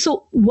earlier, right?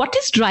 So what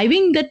is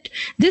driving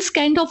this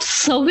kind of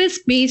service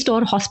based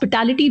or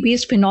hospitality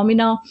based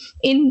phenomena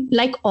in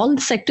like all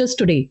the sectors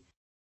today?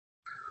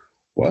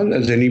 Well,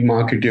 as any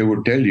marketer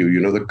would tell you,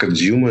 the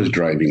consumer is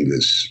driving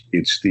this.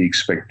 It's the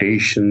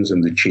expectations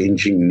and the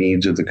changing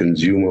needs of the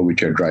consumer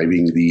which are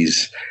driving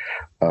these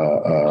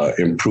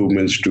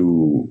improvements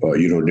to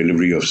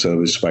delivery of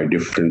service by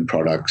different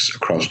products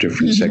across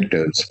different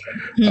sectors.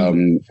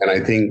 And I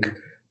think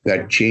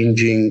that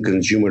changing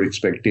consumer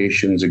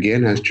expectations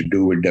again has to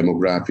do with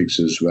demographics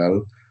as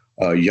well.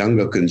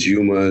 Younger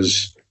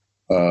consumers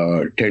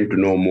tend to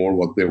know more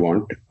what they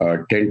want,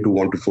 tend to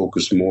want to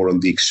focus more on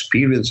the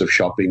experience of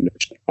shopping,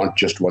 not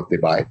just what they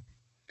buy.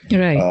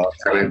 Right.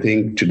 And I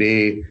think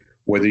today,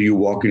 whether you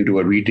walk into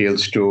a retail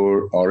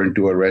store or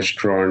into a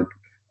restaurant,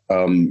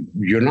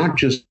 you're not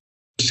just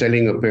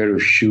selling a pair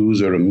of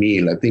shoes or a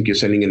meal. I think you're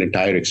selling an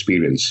entire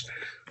experience.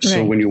 So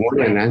Right. when you want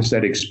to enhance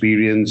that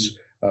experience,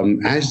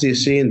 as they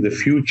say in the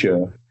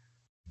future,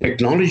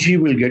 technology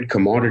will get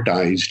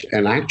commoditized,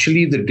 and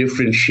actually the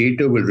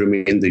differentiator will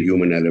remain the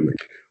human element.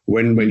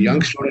 When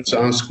young students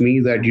ask me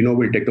that,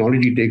 will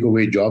technology take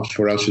away jobs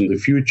for us in the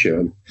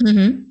future?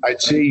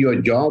 I'd say your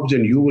jobs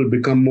and you will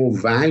become more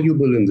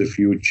valuable in the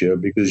future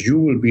because you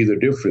will be the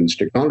difference.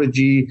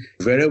 Technology,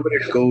 wherever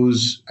it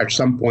goes, at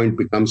some point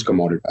becomes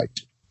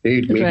commoditized.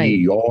 It may Right. be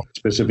your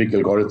specific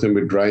algorithm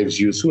that drives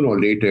you. Sooner or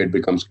later, it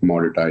becomes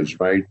commoditized,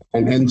 right?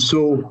 And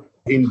so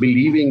in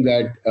believing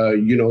that,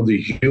 the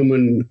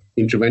human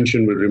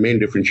intervention will remain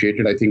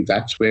differentiated, I think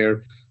that's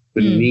where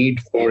the need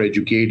for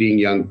educating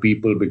young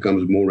people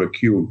becomes more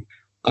acute.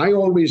 I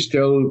always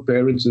tell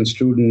parents and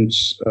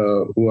students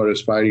who are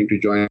aspiring to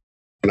join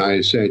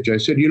ISH, I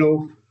said,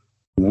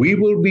 we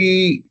will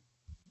be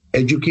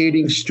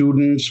educating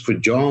students for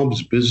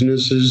jobs,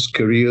 businesses,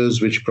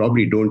 careers, which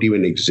probably don't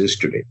even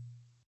exist today.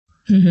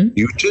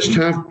 You just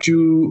have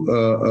to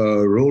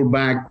roll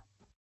back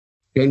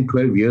 10,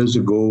 12 years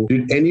ago.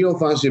 Did any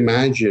of us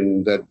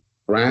imagine that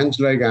brands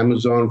like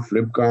Amazon,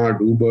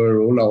 Flipkart, Uber,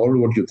 Ola, all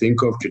what you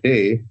think of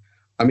today,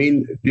 I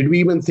mean, did we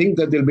even think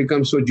that they'll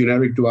become so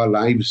generic to our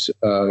lives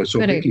so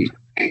Correct. quickly?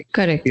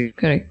 Correct.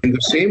 In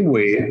the same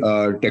way,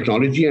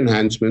 technology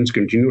enhancements,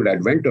 continued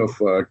advent of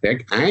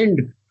tech,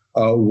 and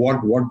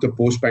what the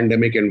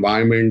post-pandemic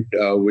environment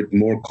with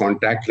more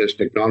contactless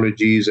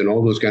technologies and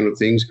all those kind of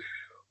things,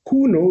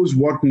 who knows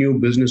what new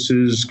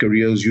businesses,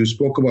 careers. You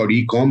spoke about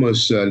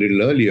e-commerce a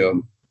little earlier.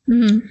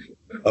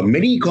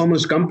 Many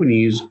e-commerce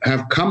companies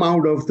have come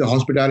out of the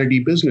hospitality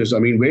business. I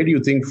mean, where do you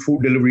think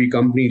food delivery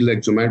companies like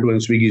Zomato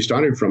and Swiggy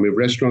started from? If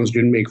restaurants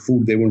didn't make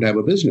food, they wouldn't have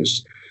a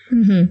business.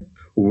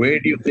 Where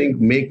do you think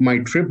Make My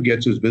Trip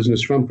gets its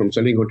business from? From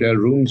selling hotel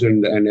rooms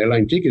and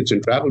airline tickets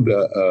and travel.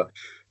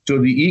 So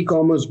the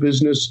e-commerce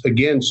business,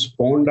 again,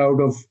 spawned out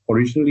of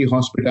originally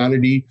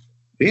hospitality.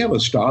 They have a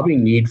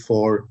starving need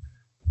for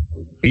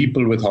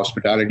people with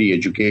hospitality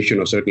education,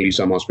 or certainly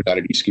some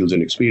hospitality skills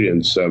and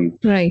experience.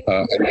 Right.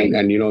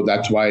 And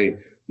that's why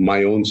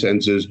my own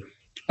sense is,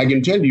 I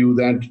can tell you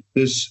that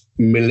this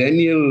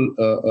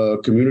millennial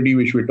community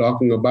which we're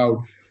talking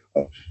about,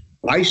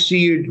 I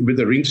see it with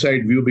a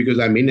ringside view because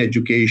I'm in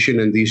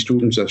education and these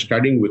students are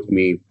studying with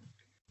me.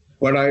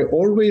 But I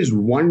always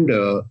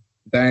wonder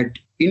that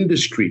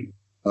industry,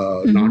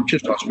 not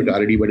just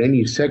hospitality, but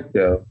any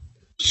sector,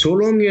 so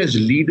long as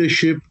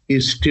leadership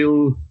is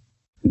still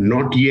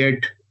not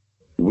yet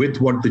with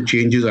what the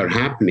changes are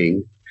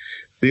happening,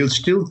 they'll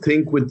still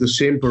think with the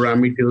same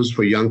parameters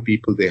for young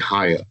people they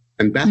hire.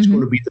 And that's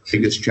going to be the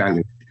biggest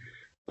challenge.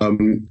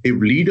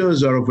 If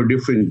leaders are of a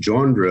different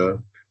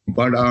genre,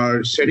 but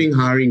are setting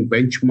hiring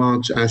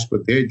benchmarks as per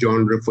their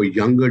genre for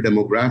younger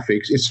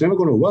demographics, it's never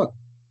going to work.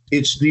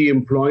 It's the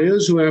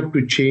employers who have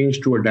to change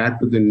to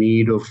adapt to the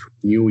need of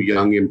new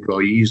young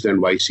employees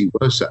and vice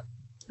versa.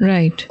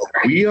 Right.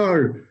 We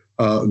are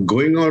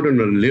going out on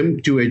a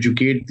limb to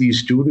educate these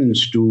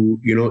students to,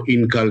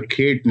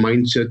 inculcate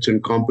mindsets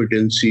and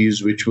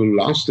competencies which will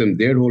last them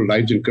their whole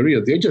lives and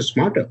career. They're just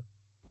smarter.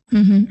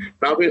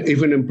 Now,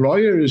 if an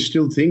employer is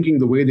still thinking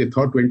the way they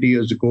thought 20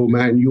 years ago,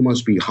 man, you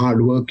must be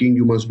hardworking,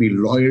 you must be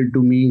loyal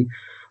to me.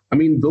 I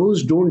mean,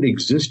 those don't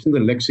exist in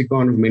the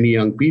lexicon of many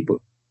young people.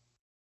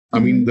 I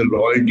mean, the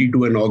loyalty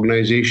to an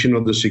organization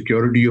or the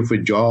security of a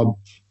job,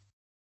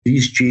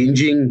 these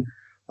changing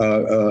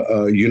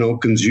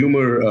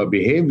consumer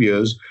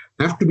behaviors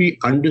have to be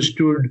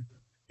understood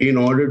in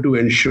order to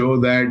ensure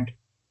that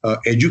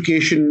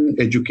education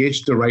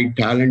educates the right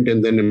talent,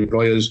 and then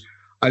employers.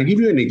 I'll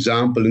give you an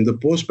example. In the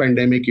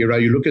post-pandemic era,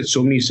 you look at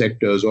so many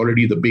sectors.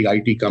 Already the big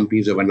IT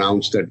companies have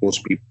announced that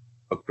most people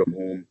work from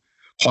home.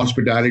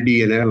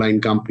 Hospitality and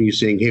airline companies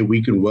saying, hey, we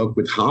can work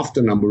with half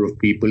the number of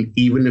people,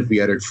 even if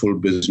we are at full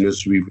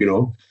business. We've,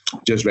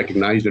 just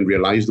recognized and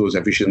realized those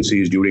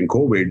efficiencies during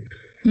COVID.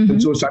 And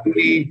so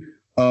suddenly,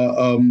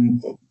 a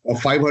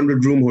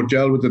 500-room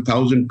hotel with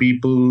 1,000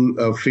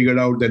 people figured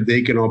out that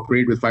they can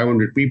operate with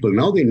 500 people.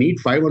 Now they need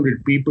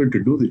 500 people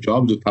to do the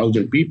jobs of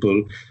 1,000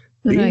 people.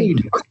 They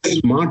need much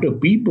smarter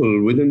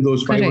people within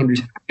those 500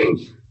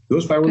 people.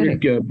 Those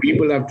 500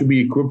 people have to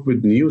be equipped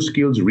with new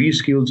skills,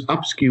 reskills,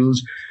 upskills.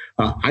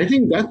 I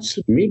think that's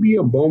maybe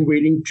a bomb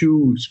waiting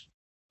to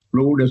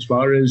explode as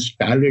far as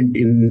talent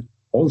in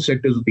all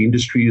sectors of the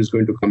industry is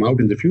going to come out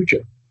in the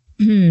future.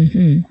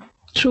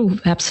 True,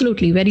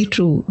 absolutely. Very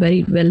true.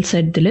 Very well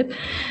said, Dilip.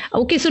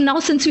 Okay, so now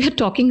since we are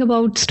talking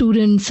about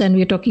students and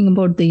we are talking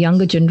about the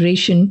younger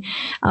generation,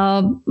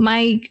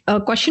 my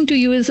question to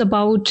you is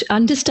about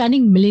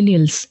understanding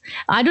millennials.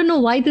 I don't know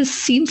why this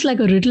seems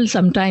like a riddle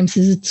sometimes.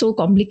 Is it so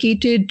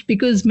complicated?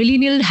 Because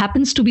millennial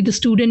happens to be the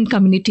student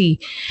community.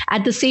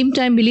 At the same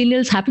time,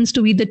 millennials happens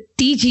to be the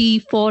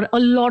TG for a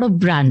lot of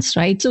brands,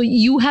 right? So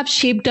you have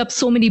shaped up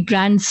so many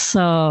brands,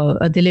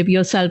 Dilip,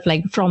 yourself,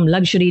 like from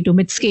luxury to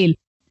mid-scale.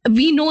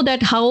 We know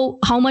that how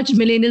much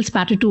millennials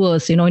matter to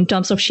us, in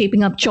terms of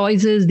shaping up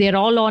choices. They're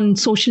all on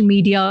social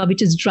media,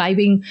 which is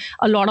driving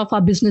a lot of our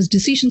business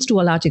decisions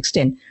to a large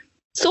extent.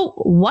 So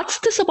what's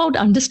this about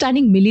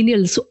understanding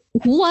millennials?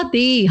 Who are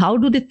they? How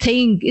do they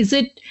think? Is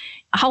it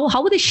how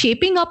are they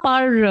shaping up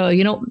our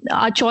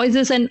our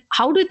choices, and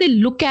how do they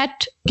look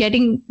at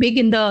getting big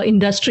in the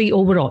industry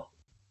overall?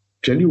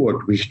 Tell you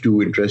what we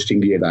do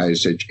interestingly at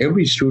ISH.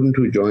 Every student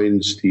who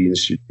joins the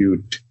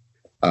institute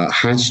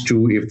has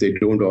to, if they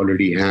don't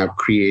already have,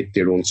 create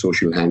their own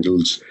social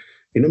handles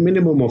in a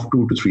minimum of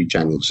 2 to 3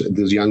 channels. At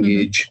this young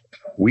age,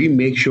 we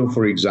make sure,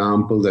 for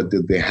example, that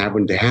they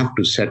have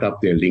to set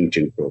up their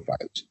LinkedIn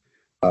profiles.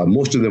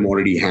 Most of them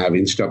already have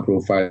Insta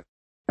profiles.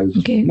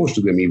 Okay. Most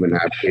of them even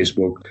have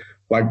Facebook.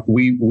 But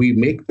we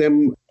make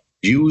them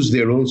use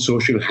their own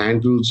social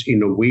handles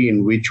in a way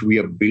in which we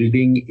are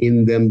building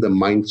in them the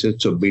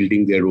mindsets of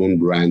building their own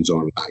brands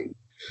online.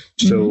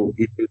 So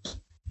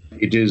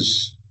it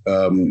is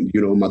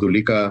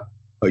Madhulika,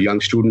 a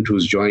young student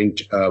who's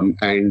joined,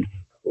 and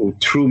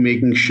through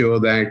making sure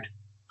that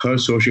her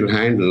social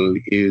handle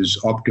is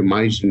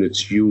optimized in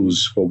its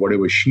use for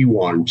whatever she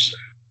wants,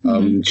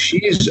 she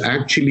is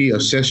actually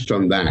assessed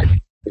on that.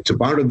 It's a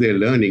part of their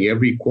learning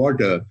every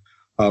quarter,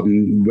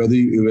 whether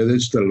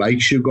it's the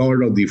likes you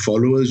got or the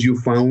followers you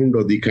found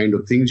or the kind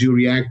of things you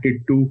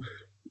reacted to.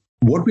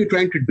 What we're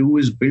trying to do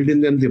is build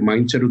in them the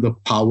mindset of the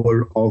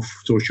power of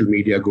social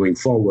media going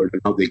forward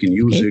and how they can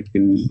use it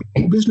in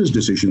business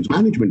decisions,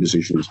 management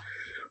decisions.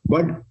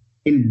 But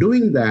in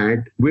doing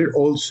that, we're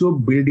also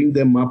building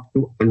them up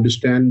to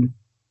understand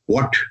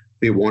what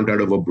they want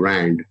out of a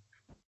brand,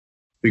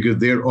 because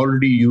they're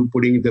already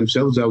putting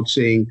themselves out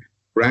saying,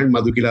 brand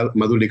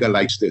Madhulika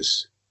likes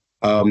this.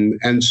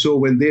 And so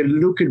when they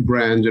look at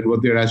brands and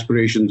what their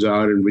aspirations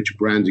are and which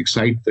brands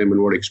excite them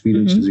and what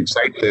experiences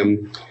excite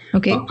them,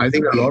 I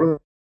think a lot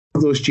of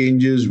those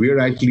changes, we're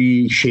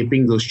actually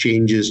shaping those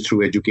changes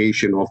through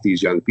education of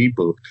these young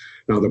people.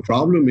 Now, the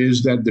problem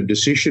is that the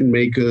decision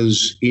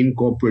makers in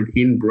corporate,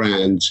 in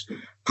brands,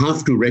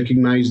 have to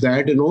recognize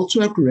that and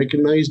also have to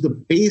recognize the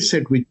pace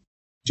at which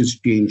it's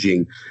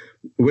changing.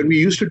 When we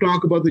used to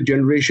talk about the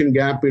generation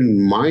gap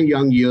in my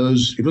young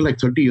years, it was like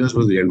 30 years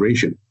was the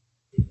generation.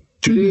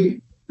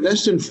 Today,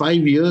 less than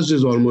 5 years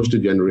is almost a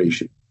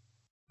generation.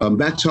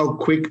 That's how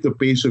quick the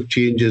pace of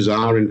changes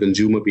are in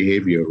consumer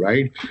behavior,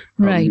 right?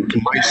 Right.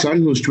 My son,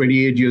 who's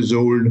 28 years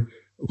old,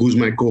 who's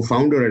my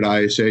co-founder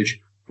at ISH,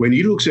 when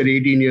he looks at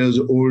 18 years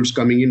olds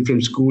coming in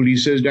from school, he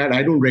says, Dad,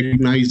 I don't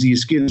recognize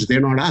these kids.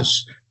 They're not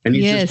us. And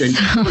he's just 10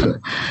 years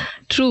older.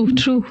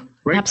 True.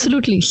 Right?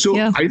 Absolutely. So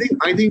I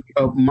think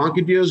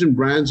marketeers and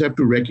brands have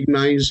to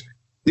recognize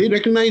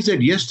that,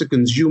 yes, the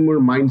consumer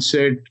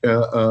mindset,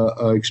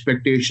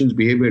 expectations,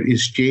 behavior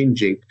is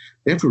changing.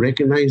 They have to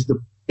recognize the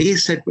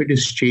pace at which it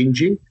is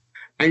changing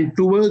and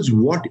towards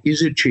what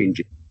is it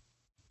changing.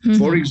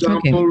 For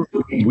example,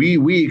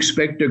 we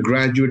expect a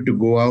graduate to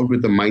go out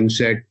with a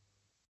mindset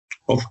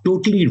of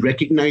totally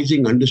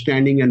recognizing,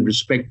 understanding, and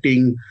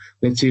respecting,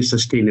 let's say,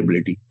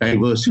 sustainability,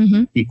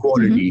 diversity,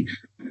 equality.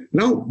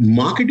 Now,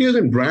 marketers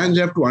and brands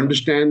have to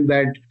understand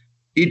that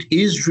it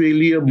is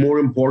really a more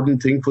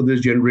important thing for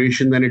this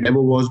generation than it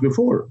ever was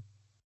before.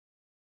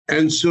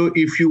 And so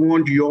if you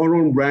want your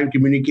own brand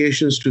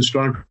communications to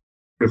start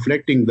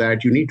reflecting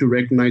that, you need to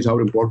recognize how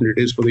important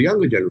it is for the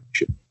younger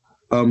generation.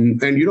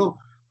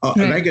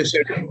 Like I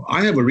said,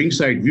 I have a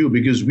ringside view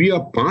because we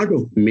are part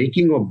of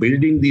making or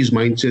building these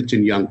mindsets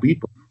in young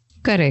people.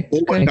 Correct.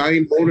 Over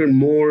time, more and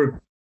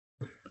more,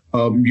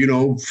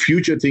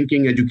 future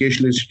thinking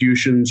educational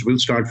institutions will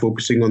start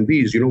focusing on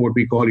these, what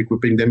we call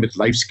equipping them with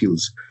life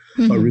skills,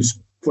 a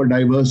respect for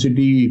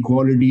diversity,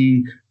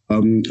 equality,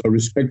 a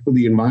respect for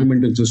the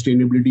environment and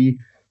sustainability.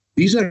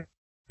 These are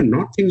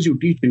not things you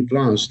teach in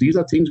class. These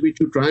are things which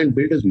you try and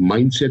build as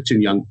mindsets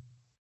in young.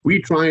 We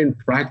try and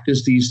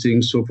practice these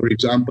things. So, for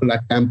example,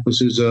 our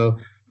campus is a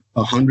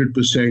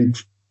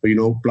 100%,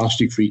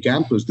 plastic-free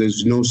campus.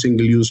 There's no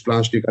single-use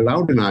plastic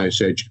allowed in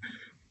ISH.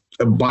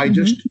 By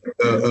just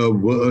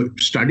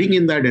studying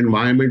in that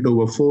environment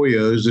over 4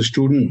 years, the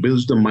student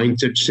builds the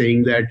mindset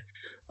saying that,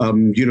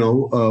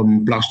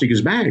 plastic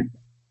is bad.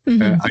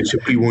 I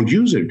simply won't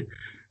use it.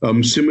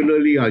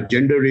 Similarly, our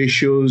gender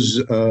ratios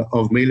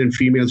of male and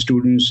female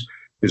students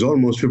is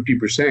almost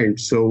 50%.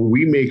 So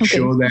we make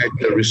sure that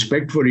the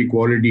respect for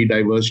equality,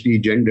 diversity,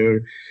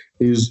 gender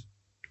is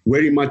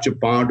very much a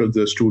part of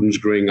the students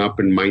growing up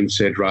in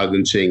mindset, rather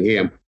than saying, hey,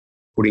 I'm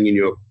putting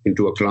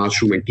into a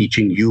classroom and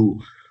teaching you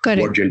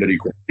what gender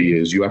equality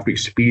is. You have to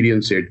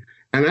experience it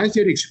And as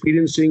they're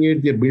experiencing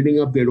it, they're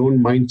building up their own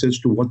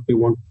mindsets to what they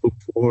want to look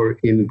for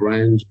in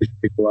brands which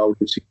they go out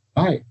and see.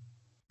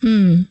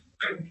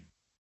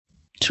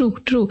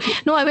 True.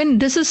 No, I mean,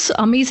 this is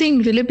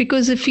amazing, Dilip,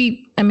 because if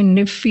we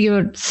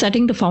are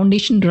setting the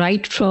foundation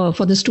right for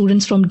the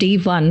students from day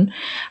one,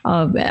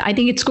 I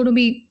think it's going to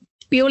be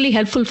purely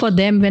helpful for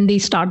them when they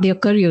start their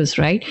careers,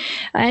 right?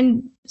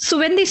 And so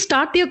when they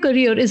start their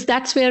career,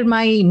 that's where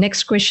my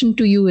next question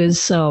to you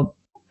is,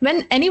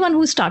 when anyone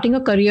who's starting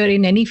a career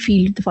in any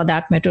field for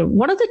that matter,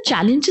 what are the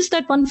challenges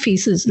that one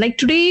faces? Like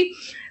today,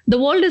 the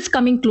world is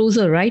coming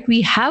closer, right?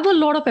 We have a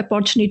lot of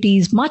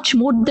opportunities, much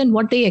more than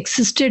what they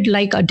existed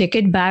like a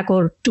decade back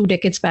or 2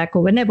 decades back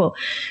or whenever.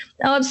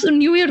 So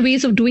newer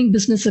ways of doing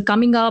business are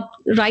coming up,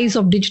 rise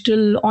of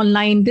digital,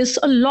 online. There's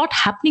a lot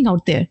happening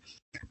out there.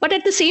 But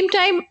at the same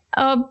time,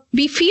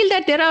 we feel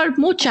that there are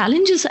more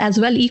challenges as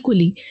well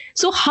equally.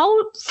 So how,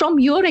 from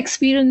your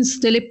experience,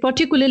 Dilip,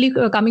 particularly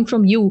coming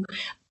from you,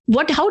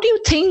 how do you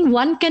think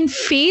one can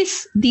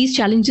face these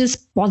challenges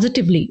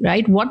positively,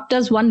 right? What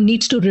does one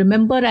needs to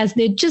remember as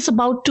they're just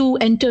about to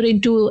enter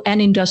into an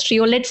industry,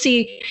 or let's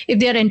say if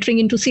they're entering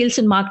into sales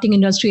and marketing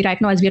industry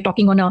right now, as we are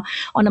talking on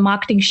a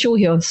marketing show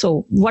here.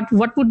 So what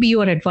would be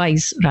your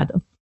advice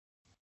rather?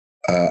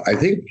 I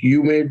think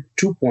you made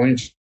 2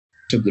 points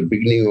at the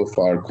beginning of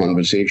our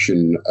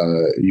conversation.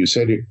 You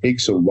said it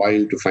takes a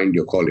while to find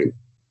your calling.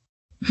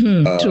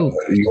 True.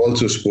 You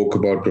also spoke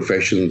about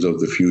professions of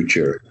the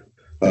future.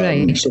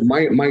 Right. So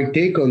my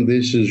take on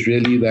this is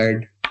really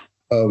that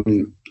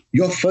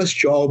your first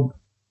job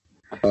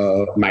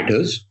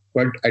matters,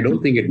 but I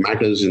don't think it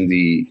matters in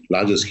the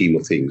larger scheme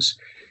of things.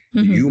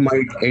 Mm-hmm. You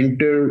might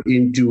enter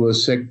into a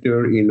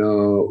sector in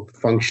a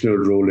functional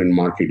role in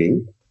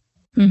marketing.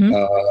 Mm-hmm.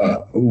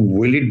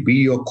 Will it be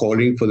your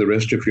calling for the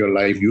rest of your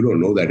life? You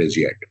don't know that as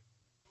yet.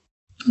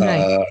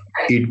 Right.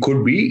 It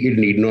could be, it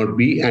need not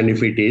be. And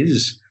if it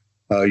is,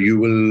 you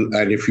will,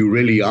 and if you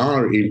really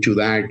are into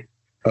that,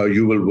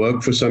 you will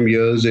work for some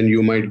years and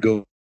you might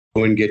go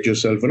and get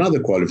yourself another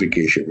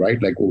qualification,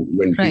 right? Like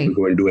when people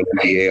go and do an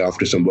MBA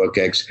after some work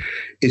X,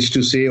 is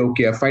to say,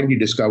 okay, I finally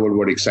discovered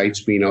what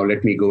excites me. Now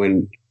let me go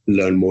and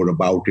learn more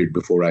about it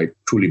before I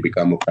truly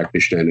become a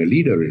practitioner and a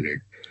leader in it.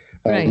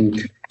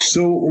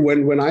 So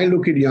when I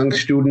look at young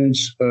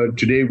students,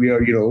 today we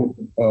are,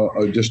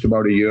 just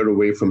about a year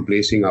away from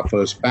placing our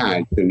first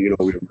batch, and,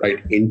 we're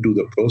right into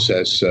the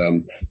process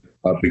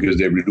because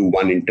they will do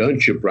one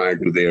internship prior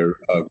to their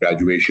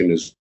graduation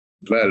as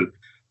well.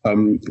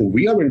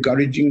 We are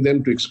encouraging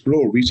them to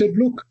explore. We said,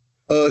 look,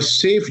 a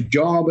safe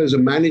job as a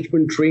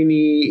management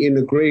trainee in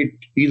a great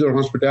either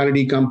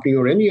hospitality company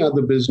or any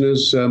other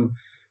business,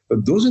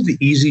 those are the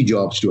easy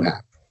jobs to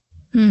have.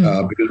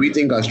 Because we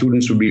think our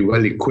students will be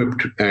well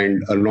equipped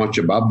and a notch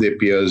above their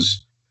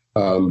peers,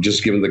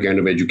 just given the kind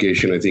of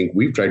education I think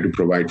we've tried to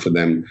provide for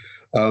them.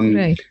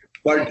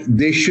 But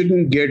they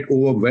shouldn't get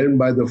overwhelmed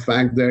by the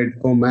fact that,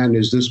 oh man,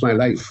 is this my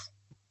life?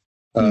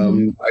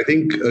 I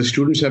think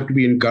students have to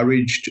be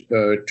encouraged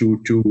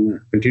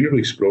to continue to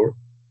explore.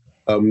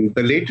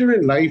 The later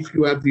in life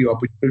you have the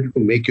opportunity to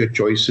make your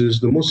choices,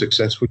 the more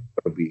successful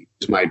you're going to be.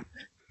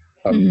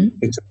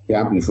 It's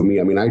happened for me.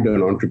 I mean, I turned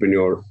an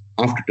entrepreneur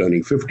after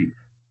turning 50.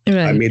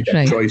 I made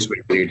that choice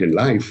very late in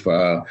life.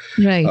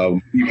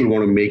 People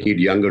want to make it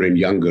younger and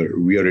younger.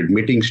 We are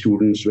admitting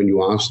students when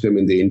you ask them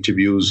in the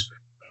interviews,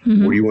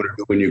 what do you want to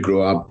do when you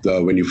grow up?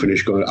 When you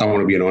finish, I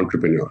want to be an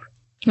entrepreneur.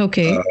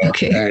 Okay.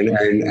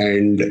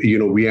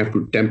 And we have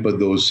to temper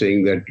those,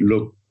 saying that,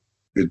 look,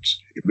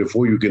 it's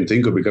before you can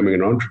think of becoming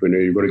an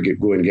entrepreneur, you've got to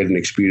go and get an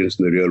experience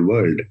in the real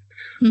world.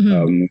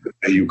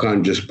 You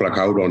can't just pluck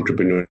out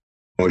entrepreneurship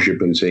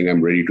and saying,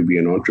 I'm ready to be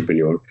an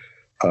entrepreneur.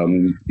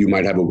 You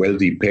might have a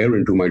wealthy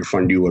parent who might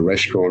fund you a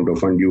restaurant or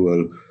fund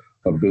you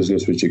a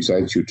business which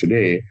excites you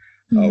today.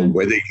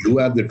 Whether you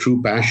have the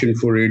true passion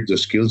for it, the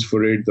skills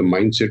for it, the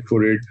mindset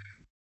for it,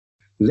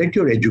 let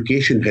your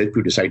education help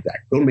you decide that.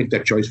 Don't make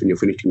that choice when you're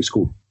finishing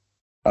school.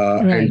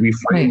 And we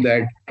find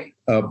that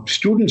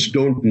students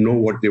don't know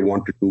what they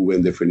want to do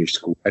when they finish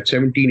school. At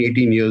 17,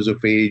 18 years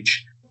of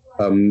age,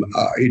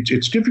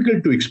 it's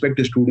difficult to expect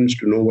the students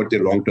to know what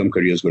their long-term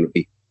career is going to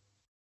be.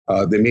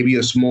 There may be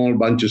a small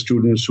bunch of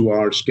students who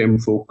are STEM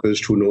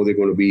focused, who know they're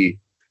going to be,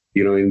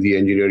 in the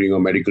engineering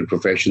or medical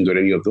professions or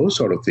any of those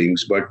sort of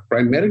things. But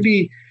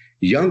primarily,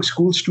 young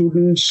school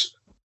students,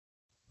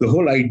 the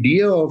whole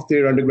idea of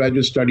their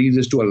undergraduate studies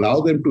is to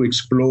allow them to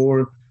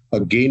explore,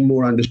 gain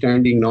more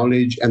understanding,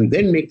 knowledge, and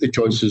then make the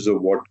choices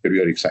of what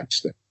career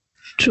excites them.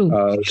 True.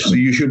 So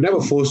you should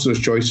never force those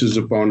choices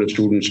upon a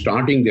student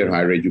starting their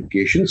higher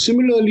education.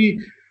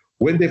 Similarly,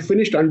 when they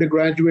finished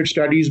undergraduate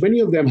studies, many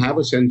of them have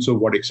a sense of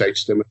what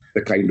excites them,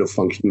 the kind of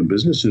functional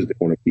businesses they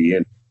want to be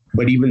in.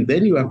 But even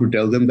then, you have to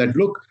tell them that,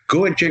 look,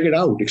 go and check it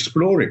out,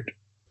 explore it.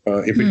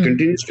 If it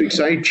continues to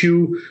excite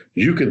you,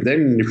 you can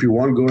then, if you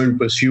want, go and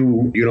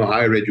pursue,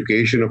 higher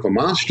education of a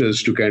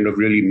master's to kind of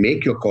really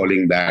make your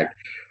calling that.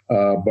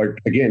 But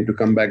again, to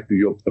come back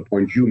to the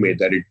point you made,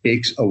 that it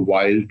takes a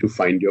while to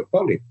find your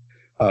calling.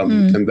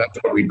 And that's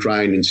what we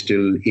try and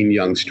instill in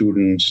young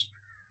students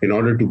in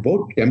order to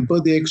both temper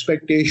their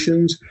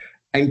expectations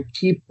and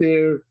keep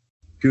their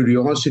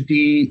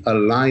curiosity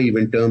alive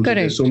in terms of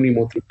there's so many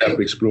more things I have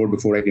to explore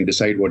before I can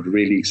decide what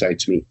really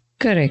excites me.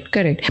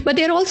 Correct. But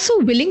they're also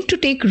willing to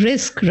take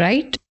risk,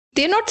 right?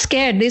 They're not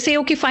scared. They say,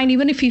 okay, fine,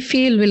 even if we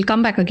fail, we'll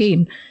come back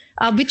again.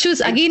 Which was,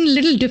 again, a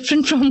little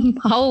different from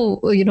how,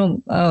 for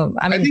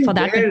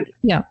that.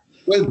 Yeah.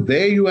 Well,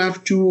 there you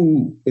have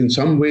to, in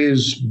some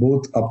ways,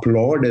 both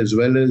applaud as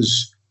well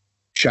as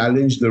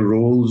challenge the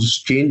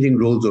roles, changing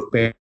roles of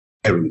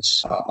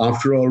parents.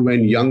 After all,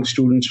 when young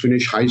students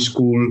finish high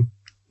school,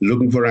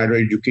 looking for higher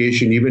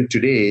education, even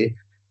today,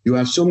 you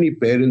have so many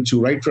parents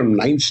who right from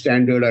 9th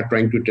standard are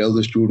trying to tell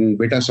the student,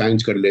 beta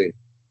science kar le,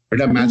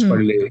 beta maths pad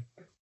le,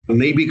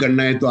 nahi bhi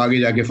karna hai to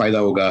aage jaake fayda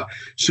hoga.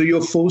 So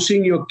you're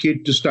forcing your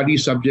kid to study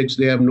subjects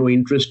they have no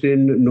interest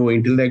in, no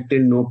intellect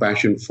in, no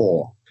passion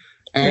for.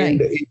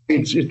 And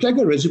it's like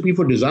a recipe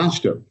for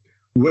disaster.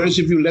 Whereas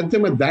if you let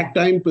them at that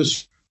time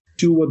pursue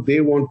what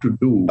they want to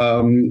do,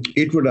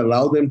 it would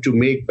allow them to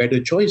make better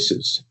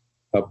choices.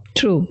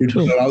 True. It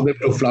will allow them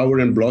to flower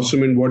and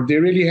blossom in what they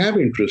really have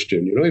interest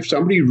in. If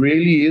somebody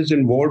really is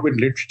involved with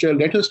literature,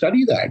 let her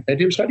study that. Let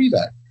him study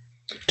that.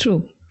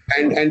 True.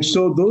 And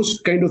so those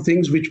kind of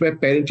things where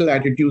parental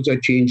attitudes are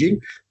changing,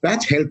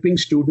 that's helping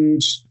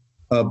students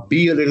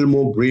be a little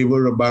more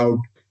braver about,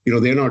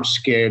 they're not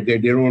scared. They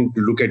don't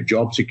look at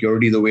job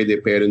security the way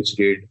their parents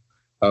did.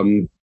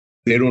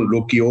 They don't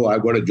look,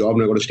 I've got a job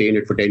and I've got to stay in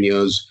it for 10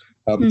 years.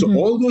 So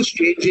all those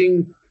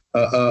changing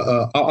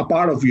are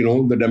part of, the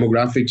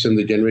demographics and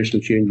the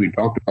generational change we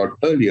talked about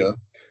earlier.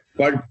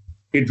 But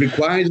it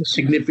requires a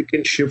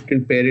significant shift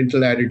in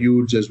parental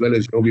attitudes as well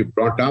as, we're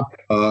brought up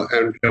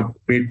and a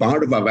great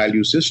part of our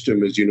value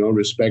system is,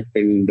 respect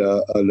and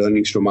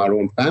learnings from our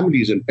own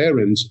families and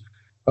parents.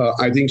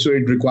 I think so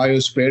it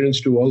requires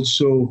parents to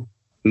also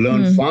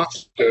learn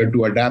faster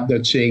to adapt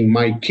that saying,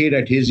 my kid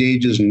at his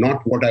age is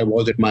not what I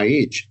was at my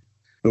age.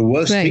 The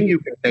worst thing you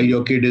can tell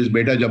your kid is,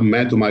 beta, jab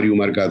main tumhari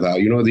umar ka tha.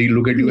 They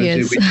look at you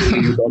and say, which age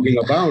are you talking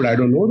about? I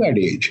don't know that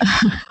age.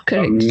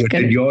 Correct.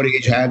 Did your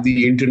age have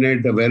the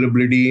internet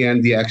availability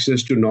and the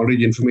access to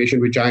knowledge, information,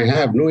 which I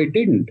have? No, it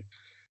didn't.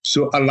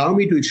 So allow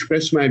me to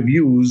express my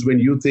views when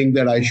you think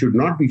that I should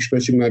not be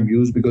expressing my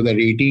views, because at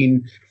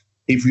 18,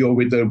 if you're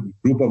with a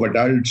group of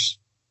adults,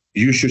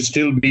 you should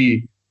still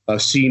be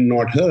seen,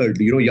 not heard.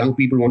 Young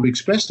people want to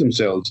express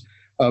themselves.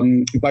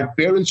 But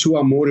parents who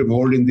are more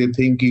evolved in their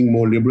thinking,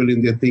 more liberal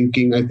in their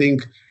thinking, I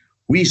think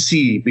we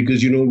see,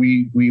 because,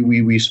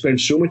 we spend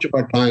so much of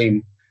our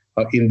time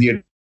in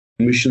the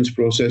admissions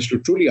process to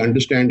truly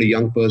understand a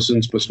young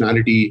person's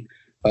personality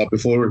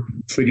before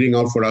figuring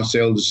out for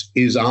ourselves,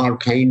 is our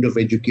kind of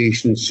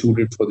education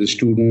suited for the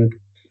student,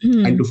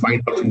 and to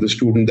find out from the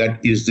student that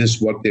is this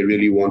what they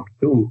really want to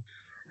do.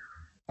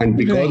 And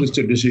because it's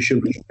a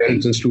decision which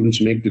parents and students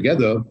make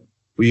together,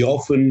 we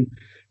often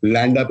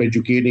land up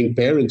educating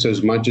parents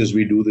as much as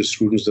we do the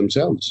students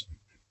themselves.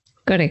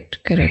 Correct.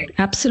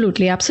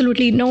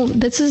 Absolutely. No,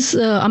 this is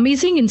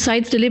amazing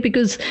insights, Dilip,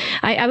 because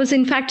I was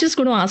in fact just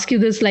going to ask you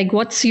this, like,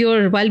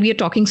 while we are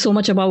talking so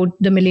much about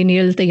the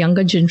millennials, the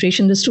younger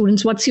generation, the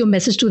students, what's your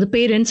message to the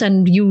parents?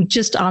 And you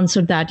just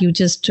answered that. You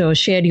just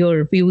shared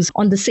your views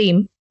on the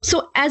same.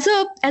 So as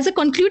a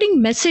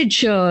concluding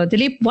message,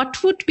 Dilip,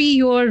 what would be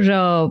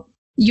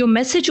your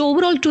message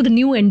overall to the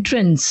new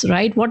entrants,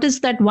 right? What is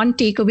that one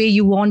takeaway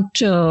you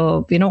want,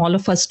 all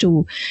of us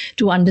to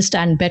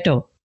understand better?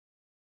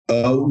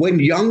 When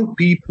young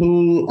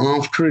people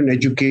after an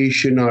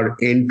education are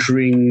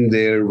entering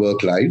their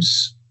work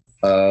lives,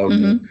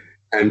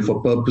 and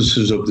for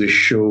purposes of this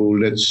show,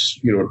 let's,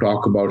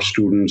 talk about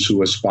students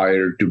who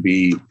aspire to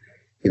be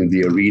in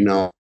the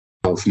arena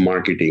of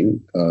marketing,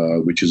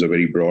 which is a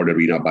very broad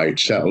arena by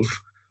itself.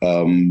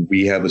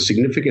 We have a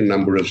significant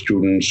number of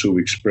students who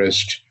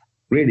expressed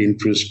great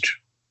interest,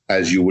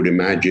 as you would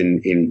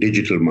imagine, in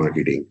digital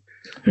marketing.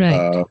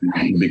 Right.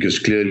 Because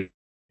clearly,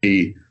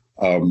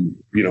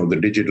 the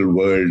digital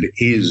world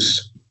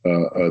is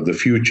the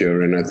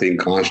future. And I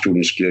think our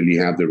students clearly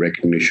have the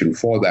recognition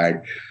for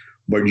that.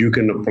 But you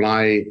can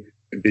apply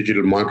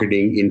digital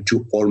marketing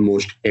into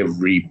almost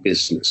every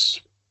business,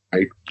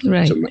 right?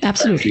 Right. So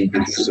absolutely.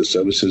 Business, a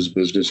services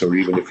business, or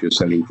even if you're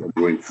selling for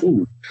growing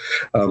food.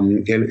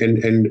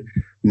 And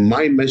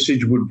my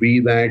message would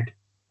be that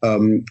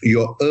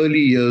your early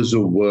years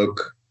of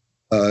work,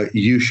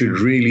 you should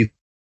really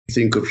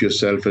think of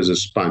yourself as a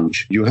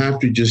sponge. You have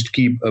to just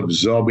keep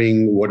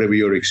absorbing whatever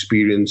you're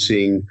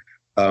experiencing,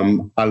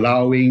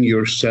 allowing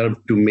yourself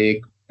to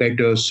make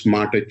better,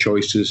 smarter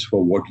choices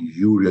for what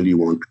you really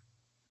want.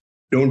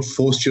 Don't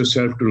force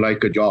yourself to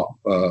like a job.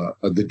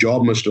 The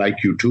job must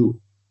like you too.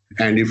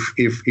 And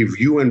if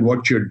you and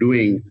what you're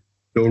doing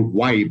don't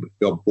vibe,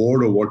 you're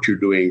bored of what you're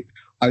doing.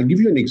 I'll give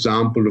you an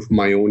example of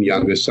my own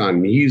younger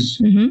son. He's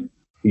a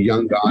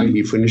young guy.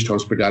 He finished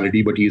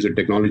hospitality, but he's a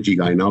technology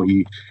guy now.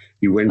 He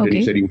went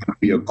and said he wanted to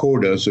be a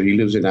coder. So he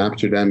lives in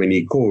Amsterdam and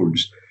he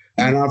codes.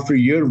 And after a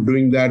year of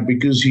doing that,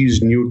 because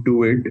he's new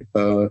to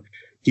it,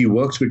 he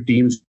works with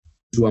teams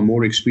who are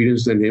more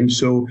experienced than him.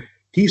 So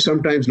he's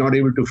sometimes not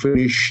able to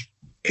finish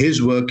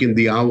his work in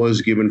the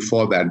hours given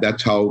for that.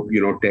 That's how,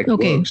 tech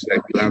works.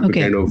 That you have to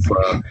kind of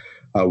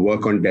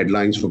work on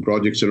deadlines for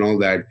projects and all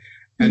that.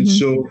 And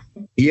so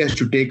he has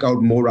to take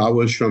out more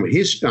hours from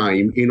his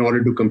time in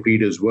order to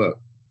complete his work.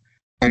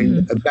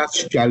 And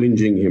that's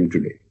challenging him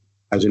today,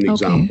 as an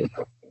example.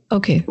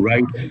 Okay.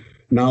 Right?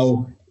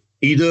 Now,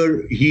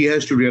 either he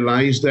has to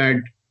realize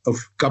that a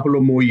couple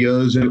of more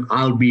years and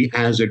I'll be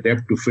as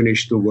adept to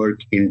finish the work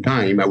in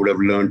time. I would have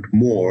learned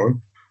more.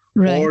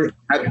 Right. Or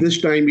at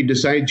this time, he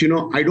decides,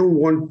 I don't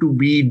want to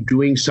be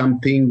doing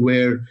something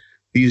where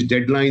these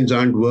deadlines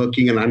aren't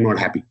working and I'm not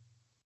happy.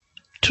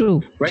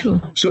 True. Right?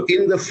 True. So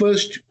in the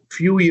first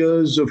few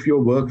years of your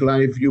work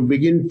life, you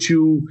begin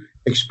to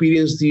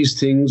experience these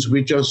things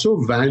which are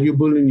so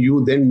valuable in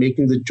you, then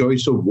making the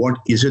choice of what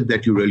is it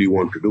that you really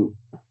want to do.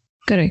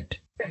 Correct.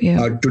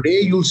 Yeah. Today,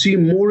 you'll see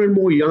more and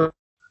more young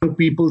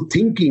people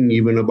thinking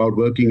even about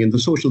working in the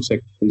social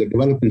sector, in the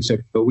development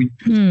sector, which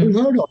we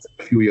heard of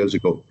a few years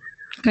ago.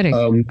 Correct.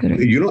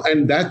 Correct.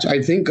 And that's,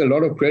 I think, a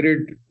lot of credit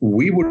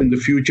we would in the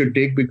future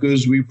take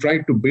because we've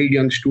tried to build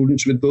young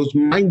students with those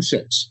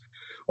mindsets.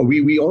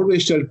 We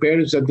always tell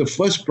parents that the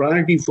first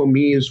priority for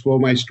me is for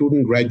my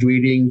student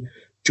graduating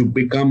to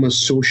become a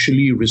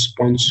socially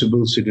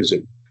responsible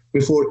citizen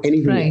before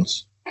anything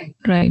else.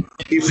 Right.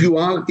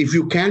 If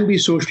you can be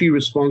socially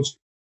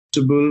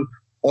responsible,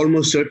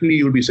 almost certainly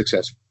you'll be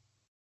successful.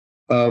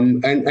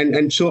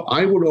 And so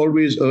I would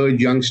always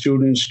urge young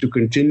students to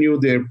continue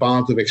their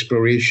path of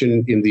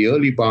exploration in the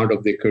early part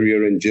of their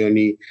career and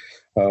journey,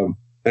 and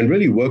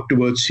really work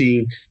towards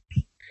seeing,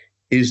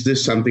 is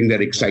this something that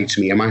excites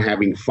me? Am I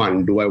having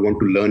fun? Do I want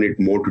to learn it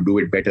more to do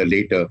it better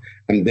later?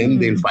 And then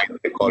they'll find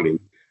their calling.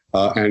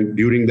 And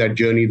during that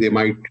journey, they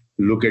might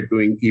look at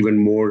doing even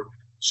more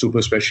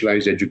super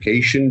specialized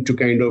education to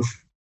kind of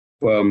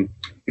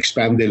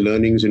expand their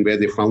learnings and where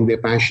they found their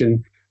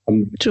passion.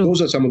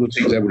 Those are some of the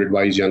things I would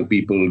advise young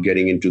people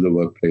getting into the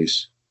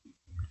workplace.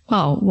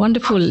 Wow,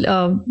 wonderful.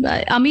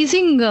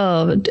 Amazing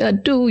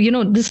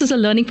this is a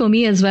learning for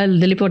me as well,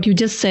 Dilip, what you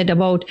just said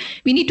about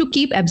we need to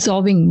keep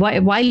absorbing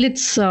while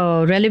it's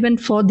relevant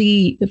for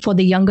the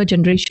younger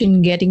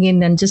generation getting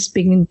in and just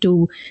beginning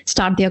to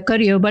start their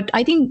career. But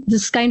I think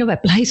this kind of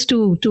applies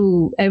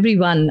to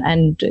everyone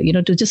and,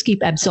 to just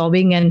keep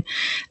absorbing and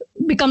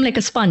become like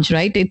a sponge,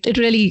 right? It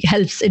really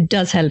helps. It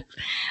does help.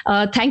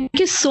 Thank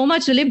you so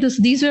much, Dilip.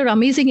 These were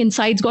amazing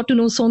insights. Got to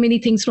know so many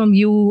things from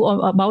you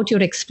about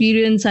your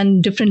experience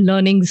and different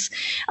learnings.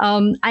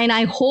 And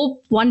I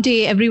hope one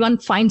day everyone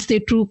finds their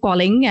true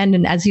calling.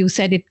 And as you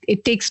said,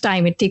 it takes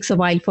time. It takes a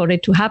while for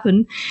it to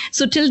happen.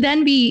 So till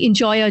then, we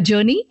enjoy our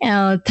journey.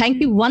 Thank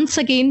you once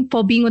again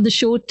for being on the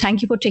show.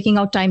 Thank you for taking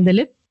out time,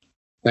 Dilip.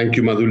 Thank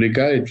you,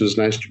 Madhulika. It was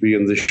nice to be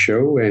on the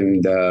show.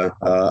 And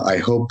I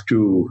hope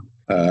to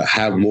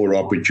have more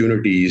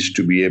opportunities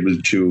to be able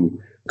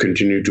to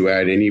continue to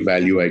add any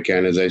value I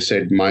can. As I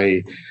said,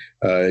 my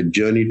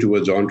journey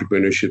towards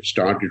entrepreneurship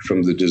started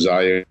from the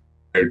desire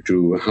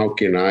to how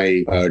can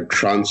I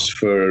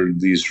transfer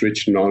these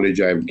rich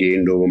knowledge I've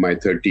gained over my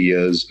 30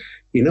 years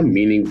in a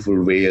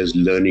meaningful way as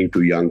learning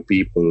to young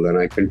people. And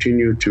I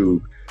continue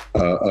to,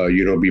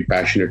 be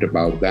passionate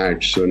about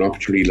that. So an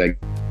opportunity like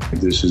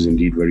this is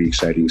indeed very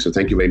exciting. So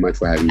thank you very much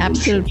for having me.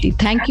 Absolutely.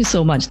 Thank you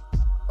so much.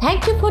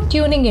 Thank you for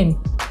tuning in.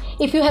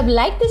 If you have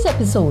liked this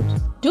episode,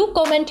 do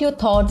comment your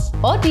thoughts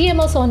or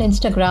DM us on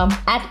Instagram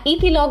at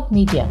Epilog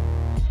Media.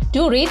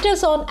 Do rate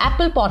us on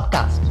Apple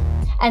Podcast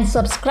and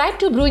subscribe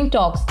to Brewing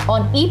Talks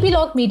on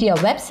Epilog Media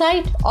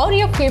website or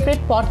your favorite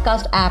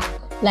podcast app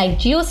like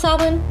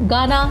JioSaavn,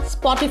 Gaana,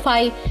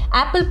 Spotify,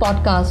 Apple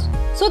Podcast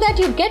so that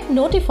you get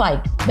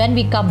notified when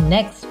we come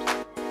next.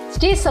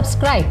 Stay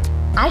subscribed.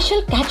 I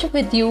shall catch up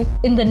with you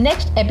in the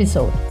next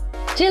episode.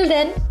 Till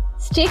then,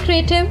 stay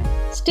creative,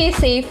 stay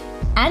safe,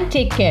 and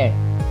take care.